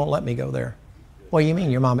and daddy won't let me go there. What do you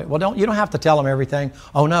mean your mom? Well, you don't have to tell them everything.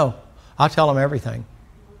 Oh, no. I tell them everything.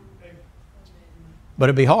 But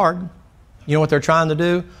it'd be hard. You know what they're trying to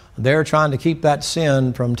do? They're trying to keep that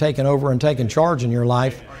sin from taking over and taking charge in your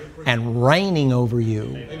life and reigning over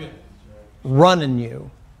you, running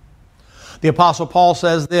you. The Apostle Paul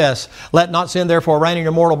says this, let not sin therefore reign in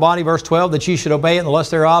your mortal body, verse 12, that ye should obey it in the lust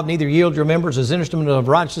thereof, neither yield your members as instruments of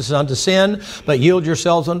righteousness unto sin, but yield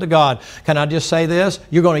yourselves unto God. Can I just say this?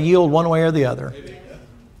 You're going to yield one way or the other.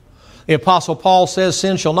 The Apostle Paul says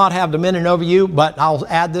sin shall not have dominion over you, but I'll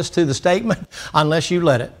add this to the statement, unless you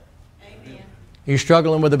let it. Amen. You're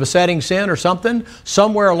struggling with a besetting sin or something,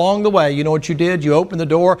 somewhere along the way, you know what you did? You opened the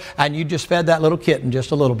door and you just fed that little kitten just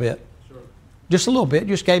a little bit. Just a little bit.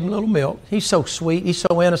 Just gave him a little milk. He's so sweet. He's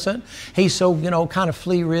so innocent. He's so, kind of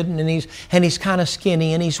flea-ridden, and he's kind of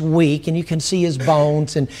skinny, and he's weak, and you can see his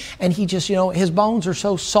bones, and he just, his bones are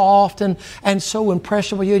so soft and so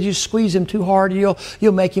impressionable. You just squeeze him too hard, and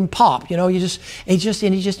you'll make him pop. He just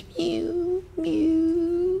mew,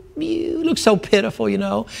 mew, mew. Looks so pitiful,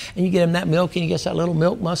 and you get him that milk, and he gets that little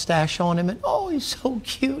milk mustache on him, and oh, he's so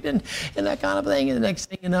cute, and that kind of thing. And the next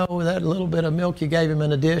thing you know, that little bit of milk you gave him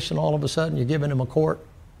in a dish, and all of a sudden you're giving him a quart.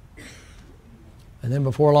 And then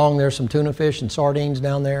before long, there's some tuna fish and sardines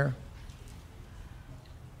down there.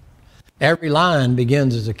 Every lion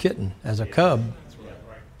begins as a kitten, as a cub.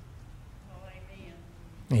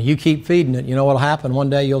 And you keep feeding it, you know what'll happen? One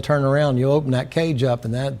day you'll turn around, you'll open that cage up,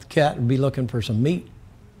 and that cat will be looking for some meat.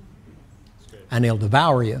 And he'll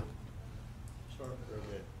devour you.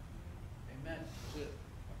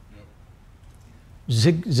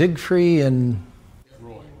 Siegfried and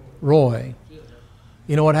Roy.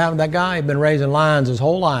 You know what happened? That guy had been raising lions his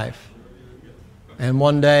whole life. And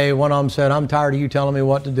one day, one of them said, I'm tired of you telling me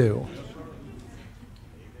what to do.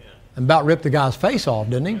 And about ripped the guy's face off,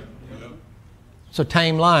 didn't he? It's a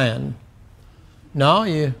tame lion. No,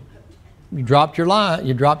 you dropped your lion,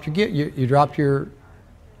 you dropped your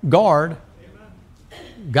guard.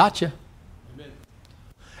 Gotcha.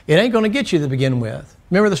 It ain't going to get you to begin with.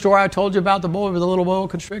 Remember the story I told you about the boy with the little boa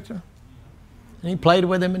constrictor? And he played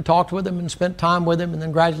with him and talked with him and spent time with him, and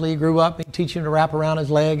then gradually he grew up. He'd teach him to wrap around his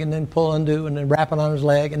leg and then pull undo and then wrap it on his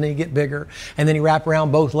leg, and then he'd get bigger. And then he'd wrap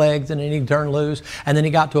around both legs and then he'd turn loose. And then he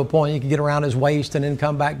got to a point he could get around his waist and then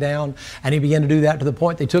come back down. And he began to do that to the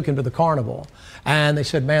point they took him to the carnival. And they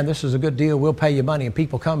said, man, this is a good deal. We'll pay you money. And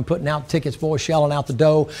people come putting out tickets, boys shelling out the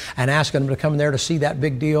dough and asking him to come there to see that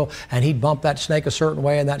big deal. And he'd bump that snake a certain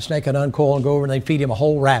way, and that snake would uncoil and go over, and they'd feed him a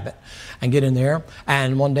whole rabbit and get in there.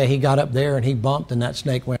 And one day he got up there and he bumped, and that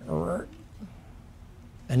snake went, rrr.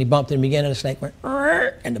 And he bumped him again, and the snake went,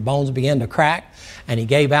 rrr, and the bones began to crack. And he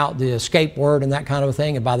gave out the escape word and that kind of a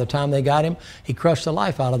thing. And by the time they got him, he crushed the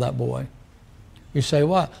life out of that boy. You say,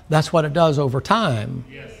 what? That's what it does over time.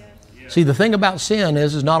 Yes. See, the thing about sin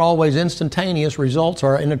is not always instantaneous results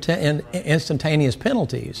or instantaneous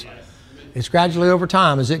penalties. It's gradually over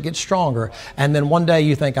time as it gets stronger. And then one day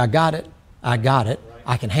you think, I got it, I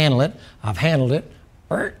can handle it, I've handled it.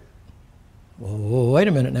 Whoa, wait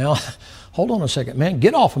a minute now. Hold on a second, man.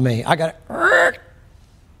 Get off of me. I got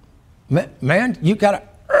it. Man, you got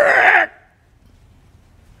it.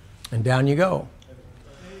 And down you go.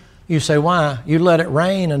 You say, why? You let it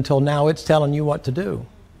rain until now it's telling you what to do.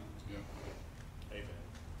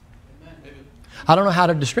 I don't know how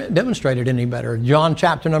to demonstrate it any better. John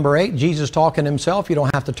chapter number 8, Jesus talking himself. You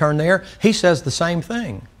don't have to turn there. He says the same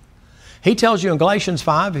thing. He tells you in Galatians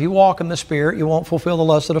 5, if you walk in the Spirit, you won't fulfill the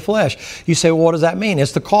lust of the flesh. You say, well, what does that mean?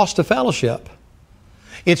 It's the cost of fellowship.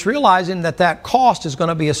 It's realizing that cost is going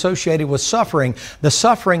to be associated with suffering. The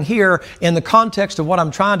suffering here, in the context of what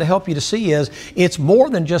I'm trying to help you to see, is it's more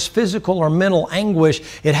than just physical or mental anguish.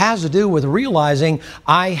 It has to do with realizing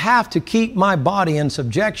I have to keep my body in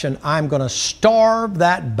subjection. I'm going to starve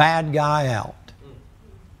that bad guy out.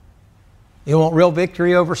 You want real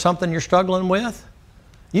victory over something you're struggling with?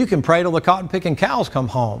 You can pray till the cotton-picking cows come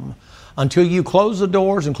home. Until you close the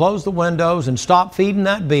doors and close the windows and stop feeding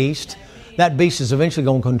that beast, that beast is eventually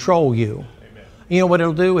going to control you. Amen. You know what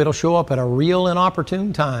it'll do? It'll show up at a real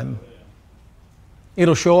inopportune time.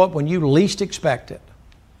 It'll show up when you least expect it.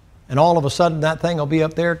 And all of a sudden that thing will be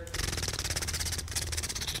up there.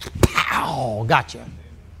 Pow! Gotcha.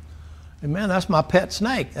 And man, that's my pet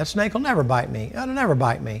snake. That snake will never bite me. It'll never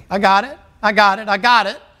bite me. I got it. I got it. I got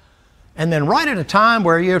it. And then right at a time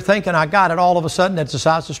where you're thinking, I got it, all of a sudden it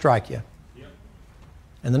decides to strike you.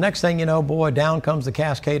 And the next thing you know, boy, down comes the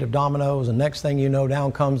cascade of dominoes. And next thing you know,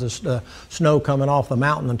 down comes the snow coming off the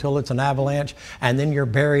mountain until it's an avalanche. And then you're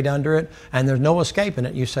buried under it. And there's no escaping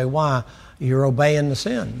it. You say, why? You're obeying the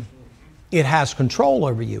sin. It has control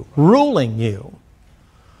over you, ruling you.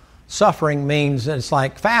 Suffering means it's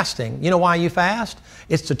like fasting. You know why you fast?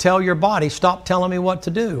 It's to tell your body, stop telling me what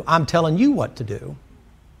to do. I'm telling you what to do.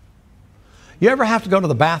 You ever have to go to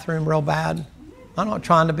the bathroom real bad? I'm not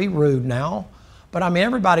trying to be rude now. But I mean,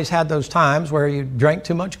 everybody's had those times where you drink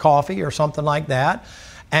too much coffee or something like that,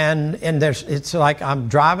 And it's like I'm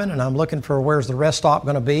driving and I'm looking for where's the rest stop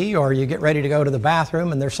going to be, or you get ready to go to the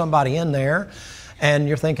bathroom and there's somebody in there, and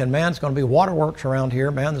you're thinking, man, it's going to be waterworks around here,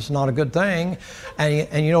 man, this is not a good thing.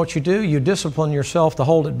 And you know what you do? You discipline yourself to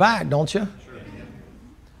hold it back, don't you?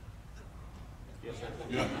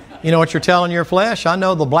 You know what you're telling your flesh? I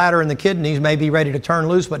know the bladder and the kidneys may be ready to turn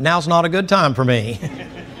loose, but now's not a good time for me.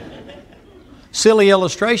 Silly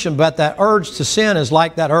illustration, but that urge to sin is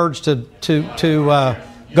like that urge to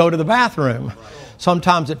go to the bathroom.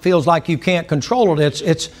 Sometimes it feels like you can't control it.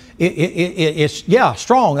 It's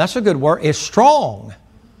strong. That's a good word. It's strong.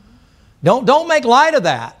 Don't make light of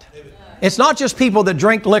that. It's not just people that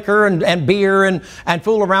drink liquor and beer and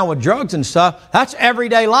fool around with drugs and stuff. That's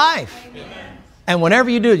everyday life. And whenever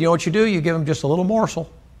you do, you know what you do? You give them just a little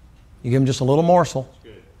morsel. You give them just a little morsel.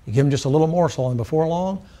 You give them just a little morsel, and before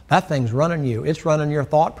long, that thing's running you. It's running your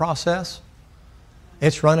thought process.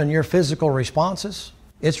 It's running your physical responses.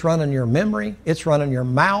 It's running your memory. It's running your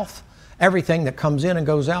mouth. Everything that comes in and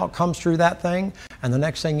goes out comes through that thing. And the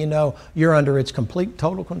next thing you know, you're under its complete,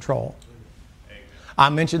 total control. I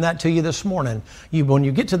mentioned that to you this morning. When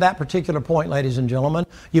you get to that particular point, ladies and gentlemen,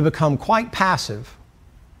 you become quite passive.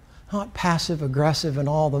 Not passive, aggressive, and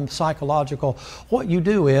all the psychological. What you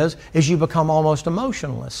do is you become almost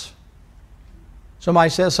emotionless. Somebody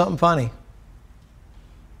says something funny.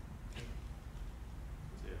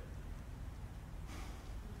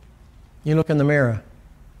 You look in the mirror.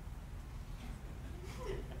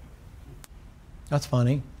 That's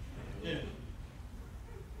funny.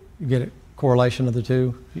 You get a correlation of the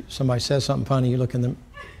two. Somebody says something funny, you look in the...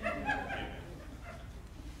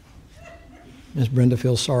 Miss Brenda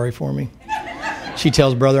feels sorry for me. She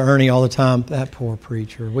tells Brother Ernie all the time, that poor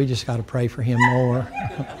preacher, we just got to pray for him more.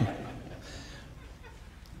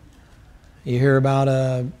 You hear about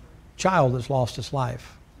a child that's lost his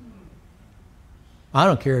life. I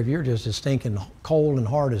don't care if you're just as stinking cold and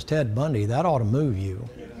hard as Ted Bundy, that ought to move you.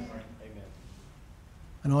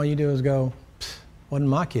 And all you do is go, wasn't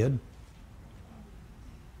my kid.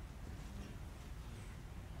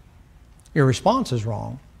 Your response is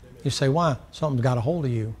wrong. You say, why? Something's got a hold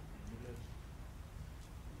of you.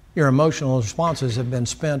 Your emotional responses have been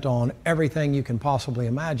spent on everything you can possibly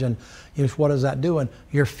imagine. What is that doing?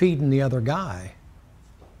 You're feeding the other guy.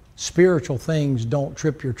 Spiritual things don't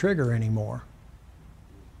trip your trigger anymore.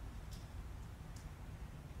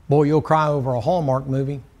 Boy, you'll cry over a Hallmark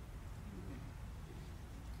movie.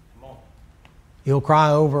 You'll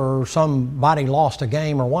cry over somebody lost a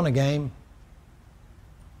game or won a game.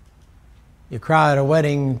 You cry at a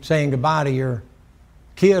wedding saying goodbye to your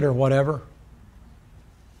kid or whatever.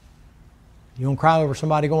 You don't cry over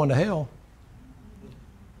somebody going to hell.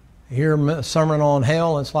 You hear a sermon on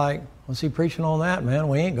hell, and it's like, what's he preaching on that, man?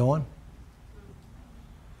 We ain't going.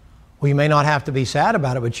 Well, you may not have to be sad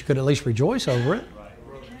about it, but you could at least rejoice over it.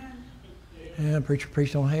 Yeah, preacher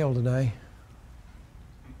preached on hell today.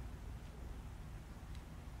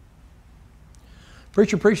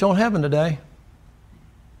 Preacher preached on heaven today.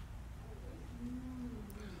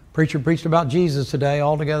 Preacher preached about Jesus today,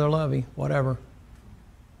 altogether lovey, whatever.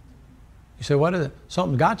 You say, what is it?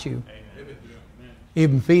 Something got you. Amen.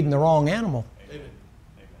 You've been feeding the wrong animal. Amen.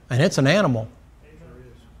 And it's an animal.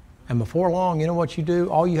 And before long, you know what you do?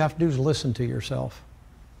 All you have to do is listen to yourself.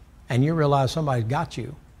 And you realize somebody's got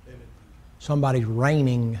you. Somebody's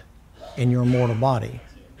reigning in your mortal body.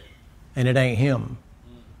 And it ain't him.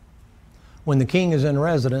 When the king is in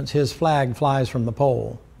residence, his flag flies from the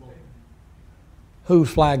pole. Whose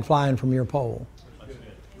flag flying from your pole?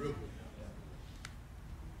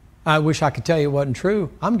 I wish I could tell you it wasn't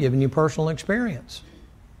true. I'm giving you personal experience.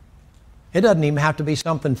 It doesn't even have to be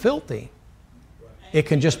something filthy. It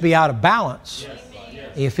can just be out of balance.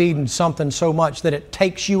 You're feeding something so much that it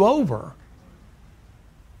takes you over.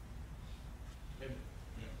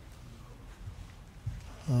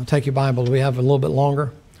 Take your Bible. We have a little bit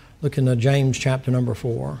longer. Look in James chapter number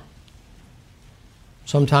 4.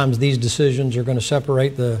 Sometimes these decisions are going to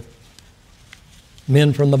separate the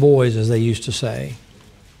men from the boys, as they used to say.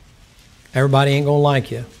 Everybody ain't going to like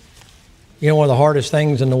you. You know, one of the hardest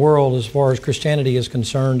things in the world as far as Christianity is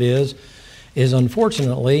concerned is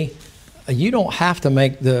unfortunately, you don't have to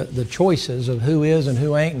make the choices of who is and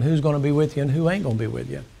who ain't and who's going to be with you and who ain't going to be with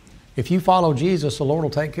you. If you follow Jesus, the Lord will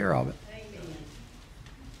take care of it. Amen.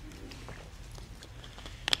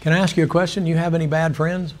 Can I ask you a question? You have any bad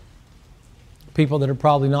friends? People that are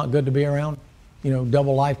probably not good to be around? You know,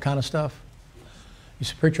 double life kind of stuff? You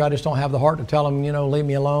say, preacher, I just don't have the heart to tell them, you know, leave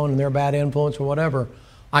me alone and they're a bad influence or whatever.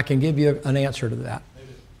 I can give you an answer to that.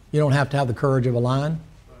 You don't have to have the courage of a lion.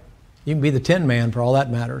 You can be the Tin Man for all that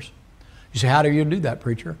matters. You say, how do you do that,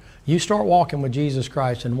 preacher? You start walking with Jesus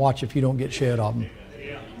Christ and watch if you don't get shed of them.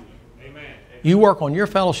 You work on your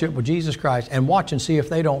fellowship with Jesus Christ and watch and see if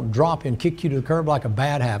they don't drop you and kick you to the curb like a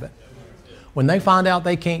bad habit. When they find out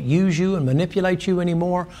they can't use you and manipulate you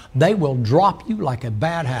anymore, they will drop you like a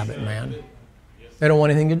bad habit, man. They don't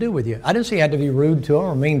want anything to do with you. I didn't say you had to be rude to them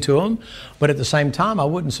or mean to them, but at the same time, I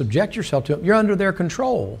wouldn't subject yourself to them. You're under their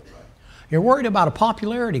control. You're worried about a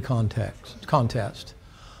popularity contest.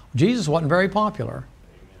 Jesus wasn't very popular.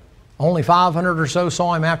 Only 500 or so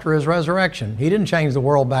saw him after his resurrection. He didn't change the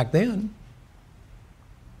world back then.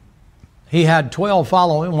 He had 12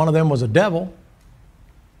 follow him. One of them was a devil.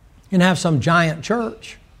 He didn't have some giant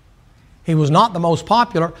church. He was not the most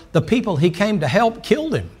popular. The people he came to help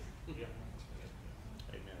killed him.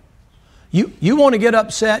 You want to get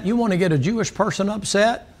upset? You want to get a Jewish person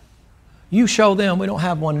upset? You show them, we don't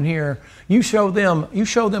have one in here, you show them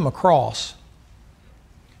a cross.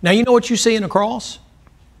 Now you know what you see in a cross?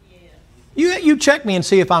 You check me and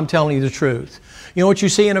see if I'm telling you the truth. You know what you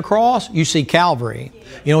see in a cross? You see Calvary.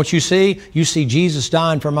 You know what you see? You see Jesus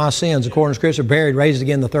dying for my sins, according to Scripture, buried, raised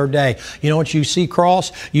again the third day. You know what you see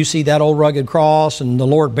cross? You see that old rugged cross and the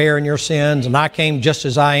Lord bearing your sins, and I came just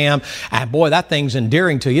as I am. And boy, that thing's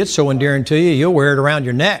endearing to you. It's so endearing to you, you'll wear it around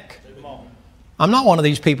your neck. I'm not one of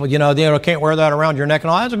these people, can't wear that around your neck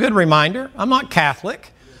and all. That's a good reminder. I'm not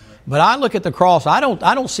Catholic. But I look at the cross, I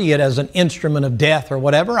don't see it as an instrument of death or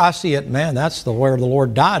whatever. I see it, man, that's where the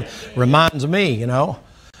Lord died. Reminds me,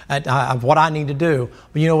 of what I need to do.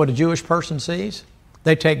 But you know what a Jewish person sees?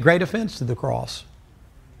 They take great offense to the cross.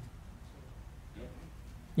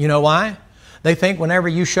 You know why? They think whenever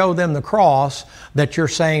you show them the cross that you're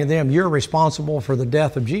saying to them, you're responsible for the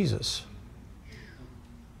death of Jesus.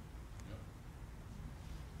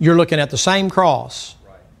 You're looking at the same cross.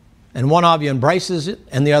 And one of you embraces it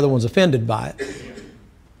and the other one's offended by it.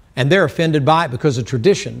 And they're offended by it because of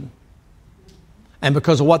tradition and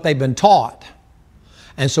because of what they've been taught.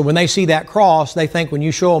 And so when they see that cross, they think when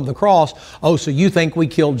you show them the cross, oh, so you think we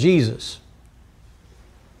killed Jesus.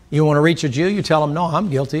 You want to reach a Jew, you tell them, no, I'm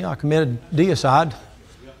guilty. I committed deicide.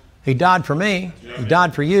 He died for me. He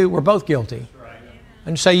died for you. We're both guilty.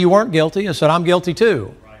 And say you weren't guilty. I said, I'm guilty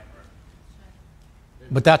too.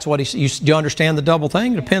 But that's what do you understand the double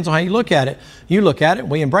thing? It depends on how you look at it. You look at it,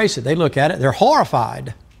 we embrace it. They look at it, they're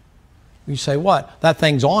horrified. You say, what? That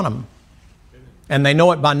thing's on them. And they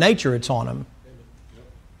know it by nature it's on them.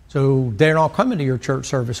 So they're not coming to your church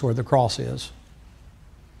service where the cross is.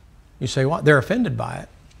 You say, what? They're offended by it.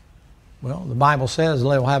 Well, the Bible says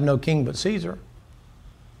they will have no king but Caesar.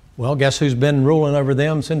 Well, guess who's been ruling over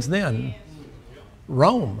them since then?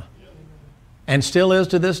 Rome. And still is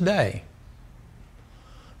to this day.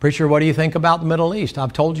 Preacher, what do you think about the Middle East?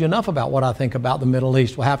 I've told you enough about what I think about the Middle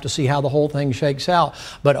East. We'll have to see how the whole thing shakes out.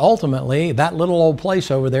 But ultimately, that little old place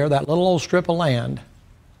over there, that little old strip of land,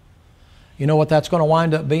 you know what that's going to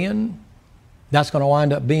wind up being? That's going to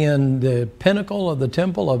wind up being the pinnacle of the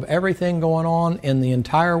temple of everything going on in the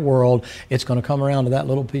entire world. It's going to come around to that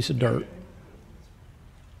little piece of dirt.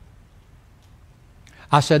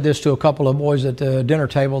 I said this to a couple of boys at the dinner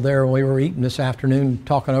table there when we were eating this afternoon,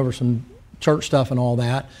 talking over some church stuff and all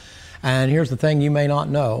that. And here's the thing you may not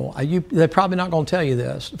know. They're probably not going to tell you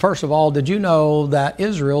this. First of all, did you know that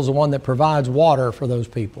Israel's the one that provides water for those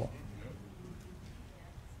people?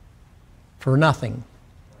 For nothing.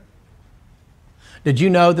 Did you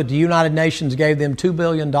know that the United Nations gave them $2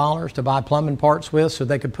 billion to buy plumbing parts with so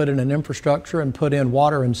they could put in an infrastructure and put in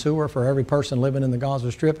water and sewer for every person living in the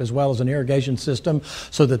Gaza Strip, as well as an irrigation system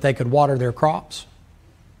so that they could water their crops?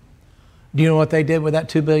 Do you know what they did with that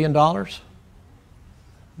 $2 billion?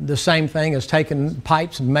 The same thing as taking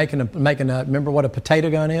pipes and making a, remember what a potato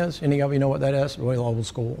gun is? Any of you know what that is? Real old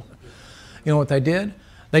school. You know what they did?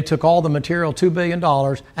 They took all the material, $2 billion,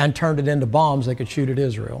 and turned it into bombs they could shoot at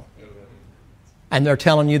Israel. And they're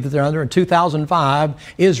telling you that they're under. In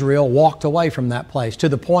 2005, Israel walked away from that place to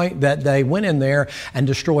the point that they went in there and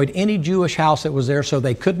destroyed any Jewish house that was there so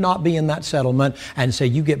they could not be in that settlement and say,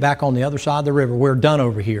 you get back on the other side of the river. We're done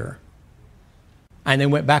over here. And they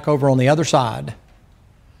went back over on the other side.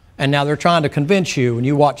 And now they're trying to convince you, when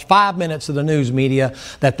you watch 5 minutes of the news media,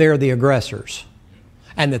 that they're the aggressors.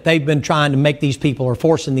 And that they've been trying to make these people or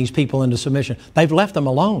forcing these people into submission. They've left them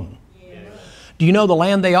alone. Yeah. Do you know the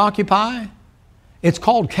land they occupy? It's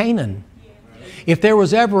called Canaan. If there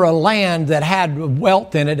was ever a land that had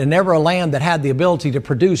wealth in it and ever a land that had the ability to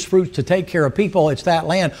produce fruits to take care of people, it's that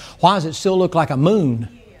land. Why does it still look like a moon?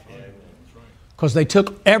 Because they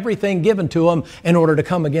took everything given to them in order to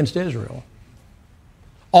come against Israel.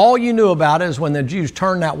 All you knew about it is when the Jews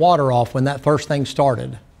turned that water off when that first thing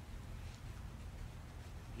started.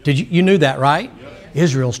 You knew that, right?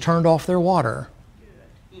 Israel's turned off their water.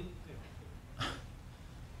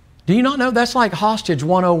 Do you not know that's like hostage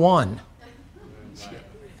 101?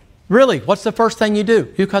 Really, what's the first thing you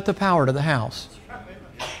do? You cut the power to the house.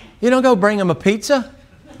 You don't go bring them a pizza.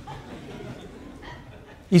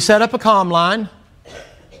 You set up a comm line.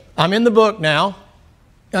 I'm in the book now.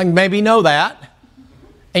 I maybe know that.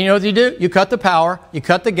 And you know what you do? You cut the power, you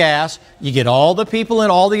cut the gas, you get all the people in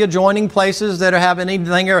all the adjoining places that have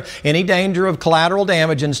anything or any danger of collateral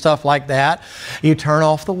damage and stuff like that. You turn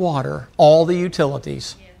off the water, all the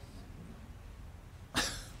utilities.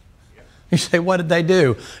 You say, what did they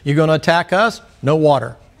do? You're going to attack us? No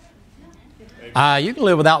water. You can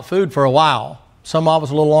live without food for a while. Some of us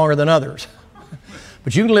a little longer than others.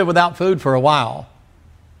 But you can live without food for a while.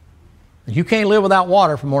 You can't live without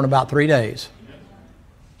water for more than about 3 days.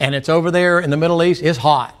 And it's over there in the Middle East, it's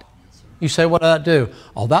hot. You say, what did that do?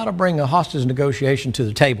 Oh, that'll bring a hostage negotiation to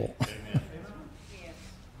the table.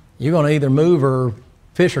 You're going to either move or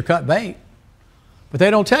fish or cut bait. But they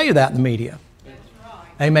don't tell you that in the media.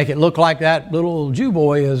 They make it look like that little Jew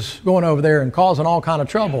boy is going over there and causing all kind of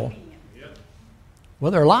trouble.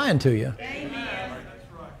 Well, they're lying to you.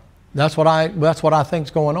 That's what I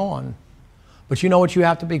think's going on. But you know what you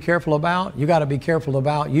have to be careful about? You got to be careful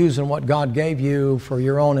about using what God gave you for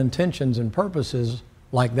your own intentions and purposes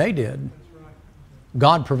like they did.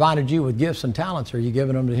 God provided you with gifts and talents. Are you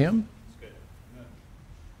giving them to Him?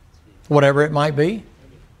 Whatever it might be.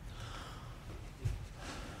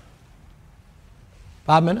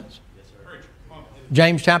 5 minutes?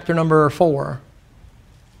 James chapter number 4.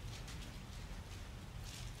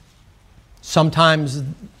 Sometimes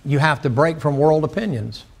you have to break from world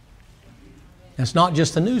opinions. It's not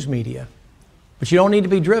just the news media. But you don't need to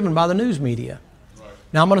be driven by the news media.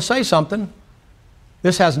 Now I'm going to say something.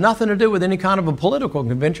 This has nothing to do with any kind of a political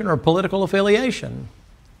convention or political affiliation.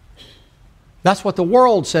 That's what the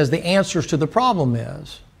world says the answers to the problem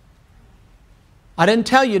is. I didn't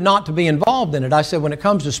tell you not to be involved in it. I said when it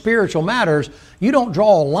comes to spiritual matters, you don't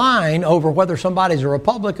draw a line over whether somebody's a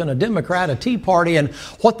Republican, a Democrat, a Tea Party, and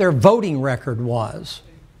what their voting record was.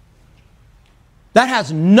 That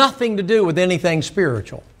has nothing to do with anything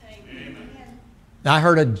spiritual. I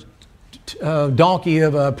heard a donkey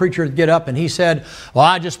of a preacher get up and he said, well,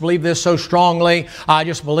 I just believe this so strongly. I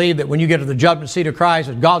just believe that when you get to the judgment seat of Christ,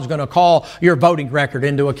 that God's going to call your voting record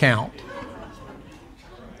into account.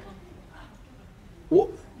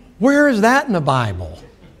 Where is that in the Bible?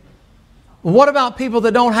 What about people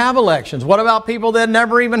that don't have elections? What about people that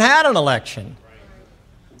never even had an election?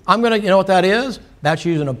 You know what that is? That's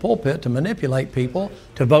using a pulpit to manipulate people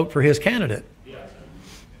to vote for his candidate.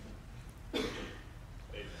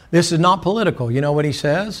 This is not political. You know what he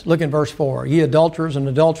says? Look in verse 4. Ye adulterers and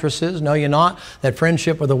adulteresses, know ye not that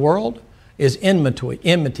friendship with the world is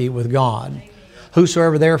enmity with God?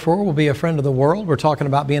 Whosoever therefore will be a friend of the world, we're talking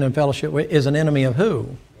about being in fellowship with, is an enemy of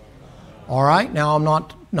who? All right, now I'm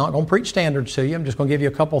not going to preach standards to you. I'm just going to give you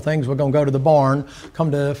a couple things. We're going to go to the barn.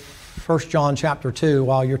 Come to 1 John chapter 2.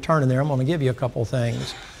 While you're turning there, I'm going to give you a couple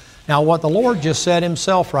things. Now, what the Lord just said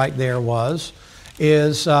Himself right there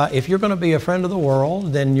is if you're going to be a friend of the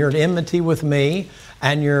world, then you're at enmity with me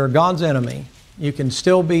and you're God's enemy. You can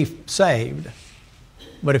still be saved.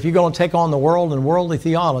 But if you're going to take on the world and worldly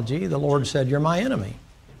theology, the Lord said, you're my enemy.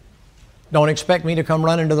 Don't expect me to come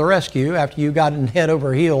running to the rescue after you got head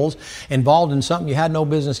over heels involved in something you had no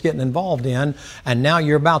business getting involved in, and now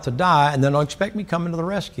you're about to die, and then don't expect me coming to the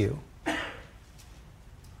rescue.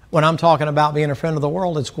 When I'm talking about being a friend of the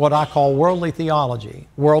world, it's what I call worldly theology,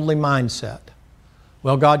 worldly mindset.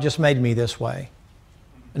 Well, God just made me this way.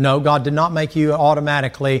 No, God did not make you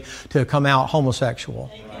automatically to come out homosexual.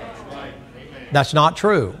 That's not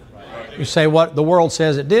true. You say what the world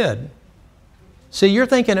says it did. See, you're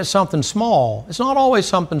thinking it's something small. It's not always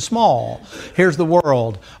something small. Here's the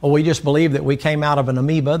world. Oh, we just believe that we came out of an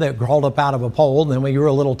amoeba that crawled up out of a pole, and then we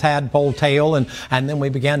grew a little tadpole tail, and then we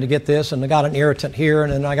began to get this, and I got an irritant here,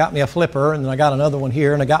 and then I got me a flipper, and then I got another one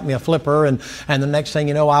here, and I got me a flipper, and the next thing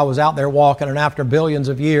you know, I was out there walking, and after billions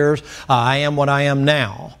of years, I am what I am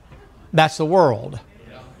now. That's the world.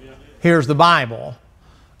 Here's the Bible.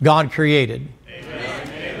 God created.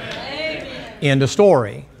 Amen. End of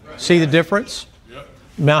story. See the difference?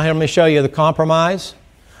 Now let me show you the compromise.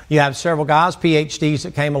 You have several guys, PhDs,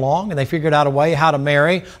 that came along and they figured out a way how to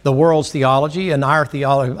marry the world's theology and our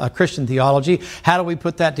theology, Christian theology. How do we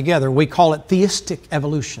put that together? We call it theistic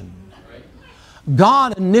evolution.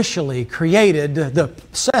 God initially created the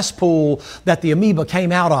cesspool that the amoeba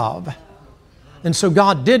came out of. And so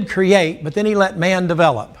God did create, but then He let man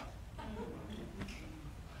develop.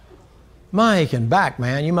 My aching back,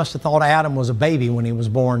 man. You must have thought Adam was a baby when he was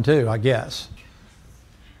born too, I guess.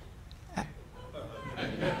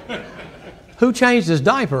 Who changed his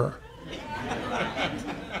diaper?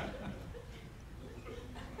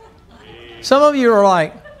 Some of you are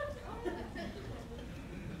like,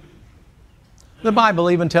 the Bible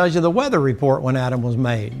even tells you the weather report when Adam was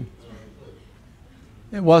made.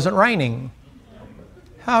 It wasn't raining.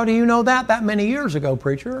 How do you know that many years ago,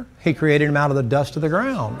 preacher? He created him out of the dust of the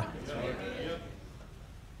ground.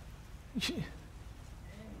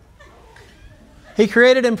 He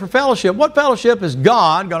created him for fellowship. What fellowship is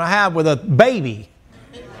God going to have with a baby?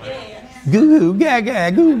 Goo,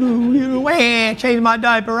 gaga, goo, goo, goo, wah, change my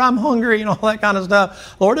diaper, I'm hungry, and all that kind of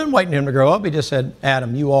stuff. Lord didn't wait for him to grow up. He just said,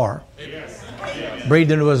 Adam, you are. Yes.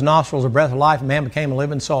 Breathed into his nostrils a breath of life, and man became a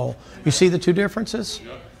living soul. You see the two differences?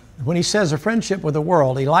 When he says a friendship with the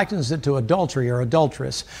world, he likens it to adultery or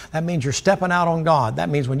adulteress. That means you're stepping out on God. That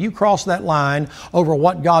means when you cross that line over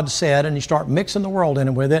what God said and you start mixing the world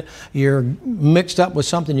in with it, you're mixed up with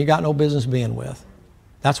something you got no business being with.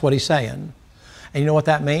 That's what he's saying. And you know what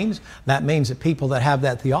that means? That means that people that have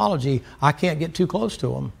that theology, I can't get too close to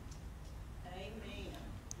them. Amen.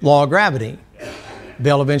 Law of gravity.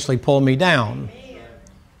 They'll eventually pull me down.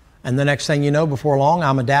 And the next thing you know, before long,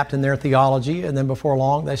 I'm adapting their theology. And then before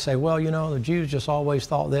long, they say, well, you know, the Jews just always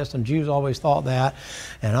thought this and Jews always thought that.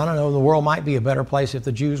 And I don't know, the world might be a better place if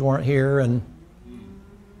the Jews weren't here. And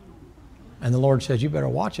the Lord says, you better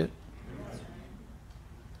watch it.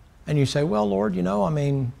 And you say, well, Lord, you know, I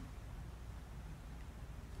mean,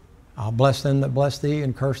 I'll bless them that bless thee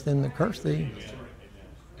and curse them that curse thee.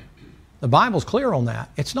 The Bible's clear on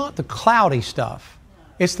that. It's not the cloudy stuff.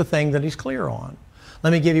 It's the thing that he's clear on. Let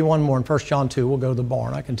me give you one more in 1 John 2. We'll go to the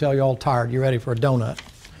barn. I can tell you're all tired. You're ready for a donut.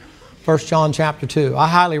 1 John chapter 2. I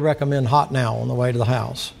highly recommend Hot Now on the way to the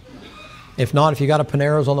house. If not, if you got a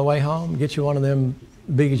Panero's on the way home, get you one of them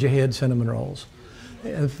big as your head cinnamon rolls.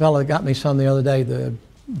 A fella got me some the other day, the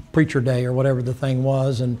preacher day or whatever the thing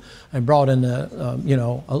was, and I brought in a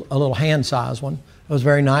little hand size one. It was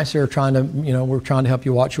very nice. They were trying to, we're trying to help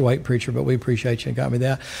you watch your weight, preacher, but we appreciate you and got me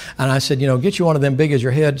that. And I said, get you one of them big as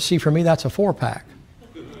your head. See, for me, that's a 4-pack.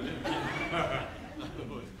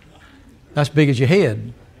 That's big as your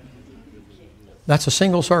head. That's a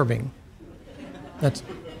single serving. That's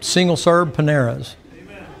single serve Paneras.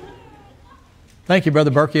 Thank you, Brother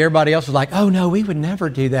Berkey. Everybody else was like, oh no, we would never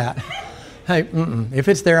do that. Hey, if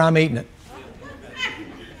it's there, I'm eating it.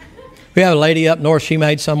 We have a lady up north, she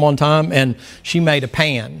made some one time, and she made a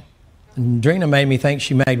pan. And Drina made me think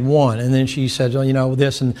she made one. And then she said, well,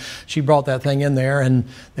 this, and she brought that thing in there, and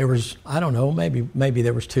there was, I don't know, maybe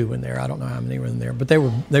there was 2 in there. I don't know how many were in there, but they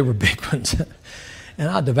were big ones. And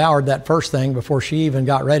I devoured that first thing before she even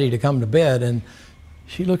got ready to come to bed. And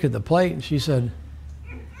she looked at the plate and she said,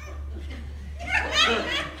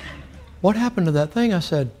 what happened to that thing? I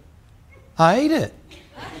said, I ate it.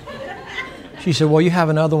 She said, well, you have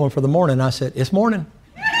another one for the morning. I said, it's morning.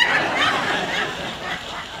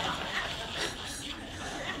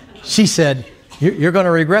 She said, you're going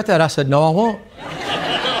to regret that. I said, no, I won't.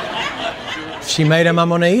 She made them, I'm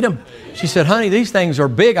going to eat them. She said, honey, these things are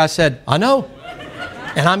big. I said, I know.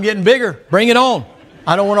 And I'm getting bigger. Bring it on.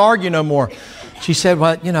 I don't want to argue no more. She said,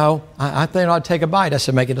 well, I think I'd take a bite. I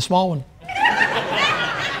said, make it a small one.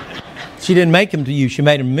 She didn't make them to you. She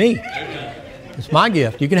made them to me. It's my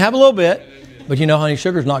gift. You can have a little bit, but honey,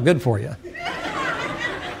 sugar's not good for you.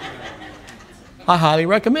 I highly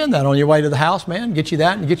recommend that on your way to the house, man. Get you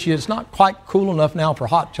that and get you, it's not quite cool enough now for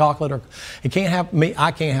hot chocolate, or I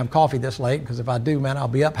can't have coffee this late, because if I do, man, I'll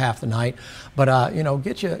be up half the night. But,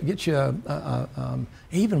 get you,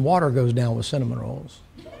 even water goes down with cinnamon rolls.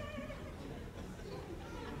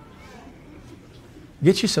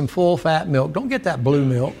 Get you some full fat milk. Don't get that blue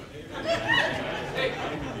milk.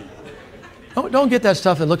 Don't get that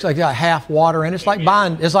stuff that looks like it's got half water in it. It's like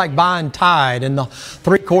buying Tide and the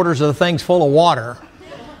 3/4 of the thing's full of water,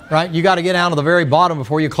 right? You got to get down to the very bottom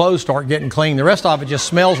before your clothes start getting clean. The rest of it just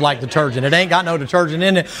smells like detergent. It ain't got no detergent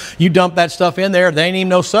in it. You dump that stuff in there, there ain't even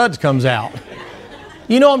no suds comes out.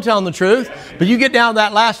 You know I'm telling the truth. But you get down to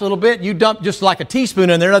that last little bit, you dump just like a teaspoon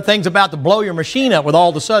in there, that thing's about to blow your machine up with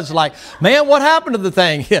all the suds. It's like, man, what happened to the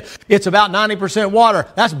thing? It's about 90% water.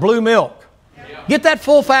 That's blue milk. Get that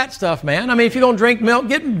full fat stuff, man. I mean, if you're going to drink milk,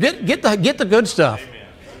 get the good stuff.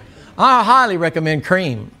 I highly recommend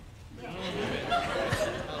cream.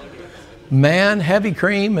 Man, heavy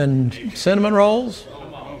cream and cinnamon rolls.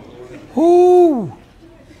 Whoo!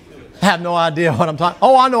 I have no idea what I'm talking.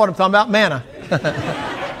 Oh, I know what I'm talking about. Manna.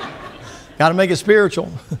 Got to make it spiritual.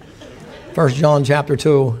 1 John chapter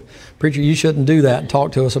 2. Preacher, you shouldn't do that and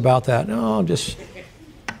talk to us about that. No, just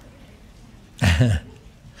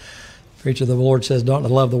Preacher of the Lord says, don't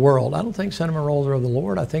love the world. I don't think cinnamon rolls are of the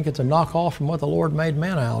Lord. I think it's a knockoff from what the Lord made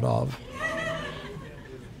man out of.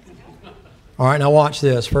 All right, now watch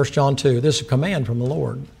this. 1 John 2. This is a command from the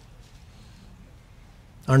Lord.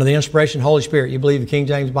 Under the inspiration of the Holy Spirit, you believe the King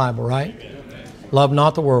James Bible, right? Amen. Love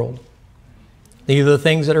not the world, neither the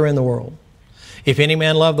things that are in the world. If any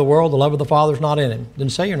man love the world, the love of the Father is not in him.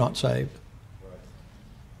 Didn't say you're not saved.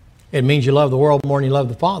 It means you love the world more than you love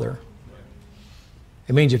the Father.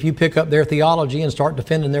 It means if you pick up their theology and start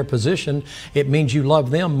defending their position, it means you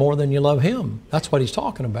love them more than you love Him. That's what he's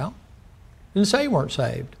talking about. Didn't say you weren't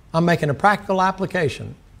saved. I'm making a practical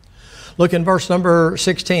application. Look in verse number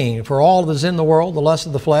 16. For all that is in the world, the lust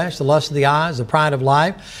of the flesh, the lust of the eyes, the pride of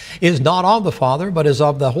life, is not of the Father, but is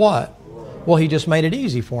of the what? Well, He just made it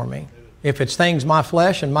easy for me. If it's things my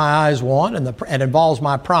flesh and my eyes want and involves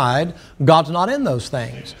my pride, God's not in those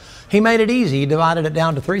things. He made it easy. He divided it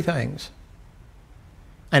down to 3 things.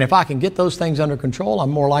 And if I can get those things under control, I'm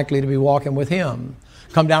more likely to be walking with Him.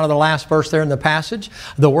 Come down to the last verse there in the passage.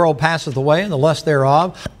 The world passeth away and the lust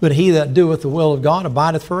thereof, but he that doeth the will of God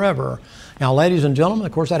abideth forever. Now, ladies and gentlemen,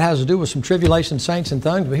 of course, that has to do with some tribulation saints and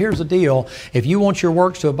things, but here's the deal. If you want your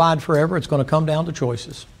works to abide forever, it's going to come down to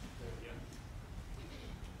choices.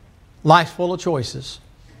 Life's full of choices.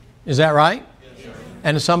 Is that right?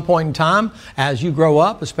 And at some point in time, as you grow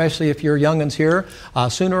up, especially if you're youngins here,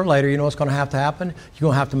 sooner or later, you know what's going to happen? You're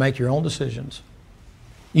going to have to make your own decisions.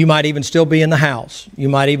 You might even still be in the house. You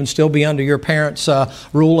might even still be under your parents'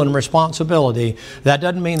 rule and responsibility. That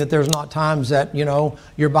doesn't mean that there's not times that, you know,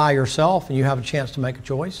 you're by yourself and you have a chance to make a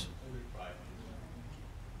choice.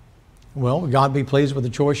 Well, would God be pleased with the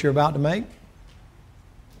choice you're about to make?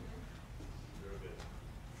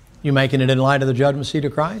 You making it in light of the judgment seat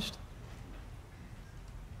of Christ?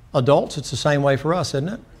 Adults, it's the same way for us, isn't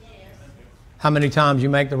it? How many times you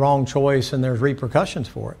make the wrong choice and there's repercussions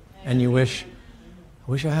for it, and you wish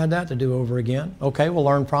I had that to do over again. Okay, we'll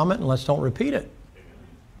learn from it and let's don't repeat it.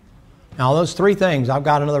 Now, those 3 things, I've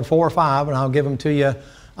got another 4 or 5, and I'll give them to you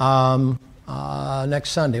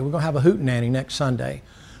next Sunday. We're going to have a hootenanny next Sunday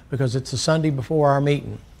because it's the Sunday before our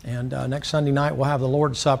meeting. And next Sunday night we'll have the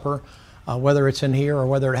Lord's Supper, whether it's in here or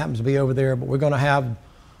whether it happens to be over there. But we're going to have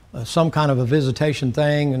some kind of a visitation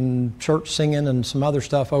thing and church singing and some other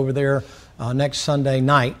stuff over there next Sunday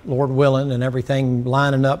night, Lord willing, and everything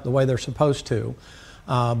lining up the way they're supposed to.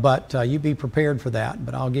 But you be prepared for that.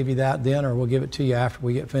 But I'll give you that then, or we'll give it to you after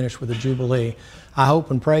we get finished with the Jubilee. I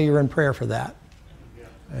hope and pray you're in prayer for that.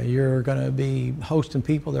 You're going to be hosting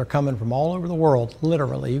people. They're coming from all over the world,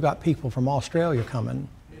 literally. You got people from Australia coming.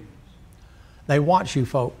 They watch you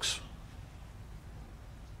folks.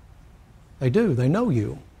 They do. They know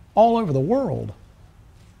you. All over the world.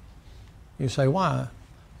 You say, why?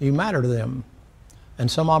 You matter to them.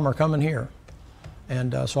 And some of them are coming here.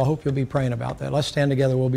 And so I hope you'll be praying about that. Let's stand together. We'll be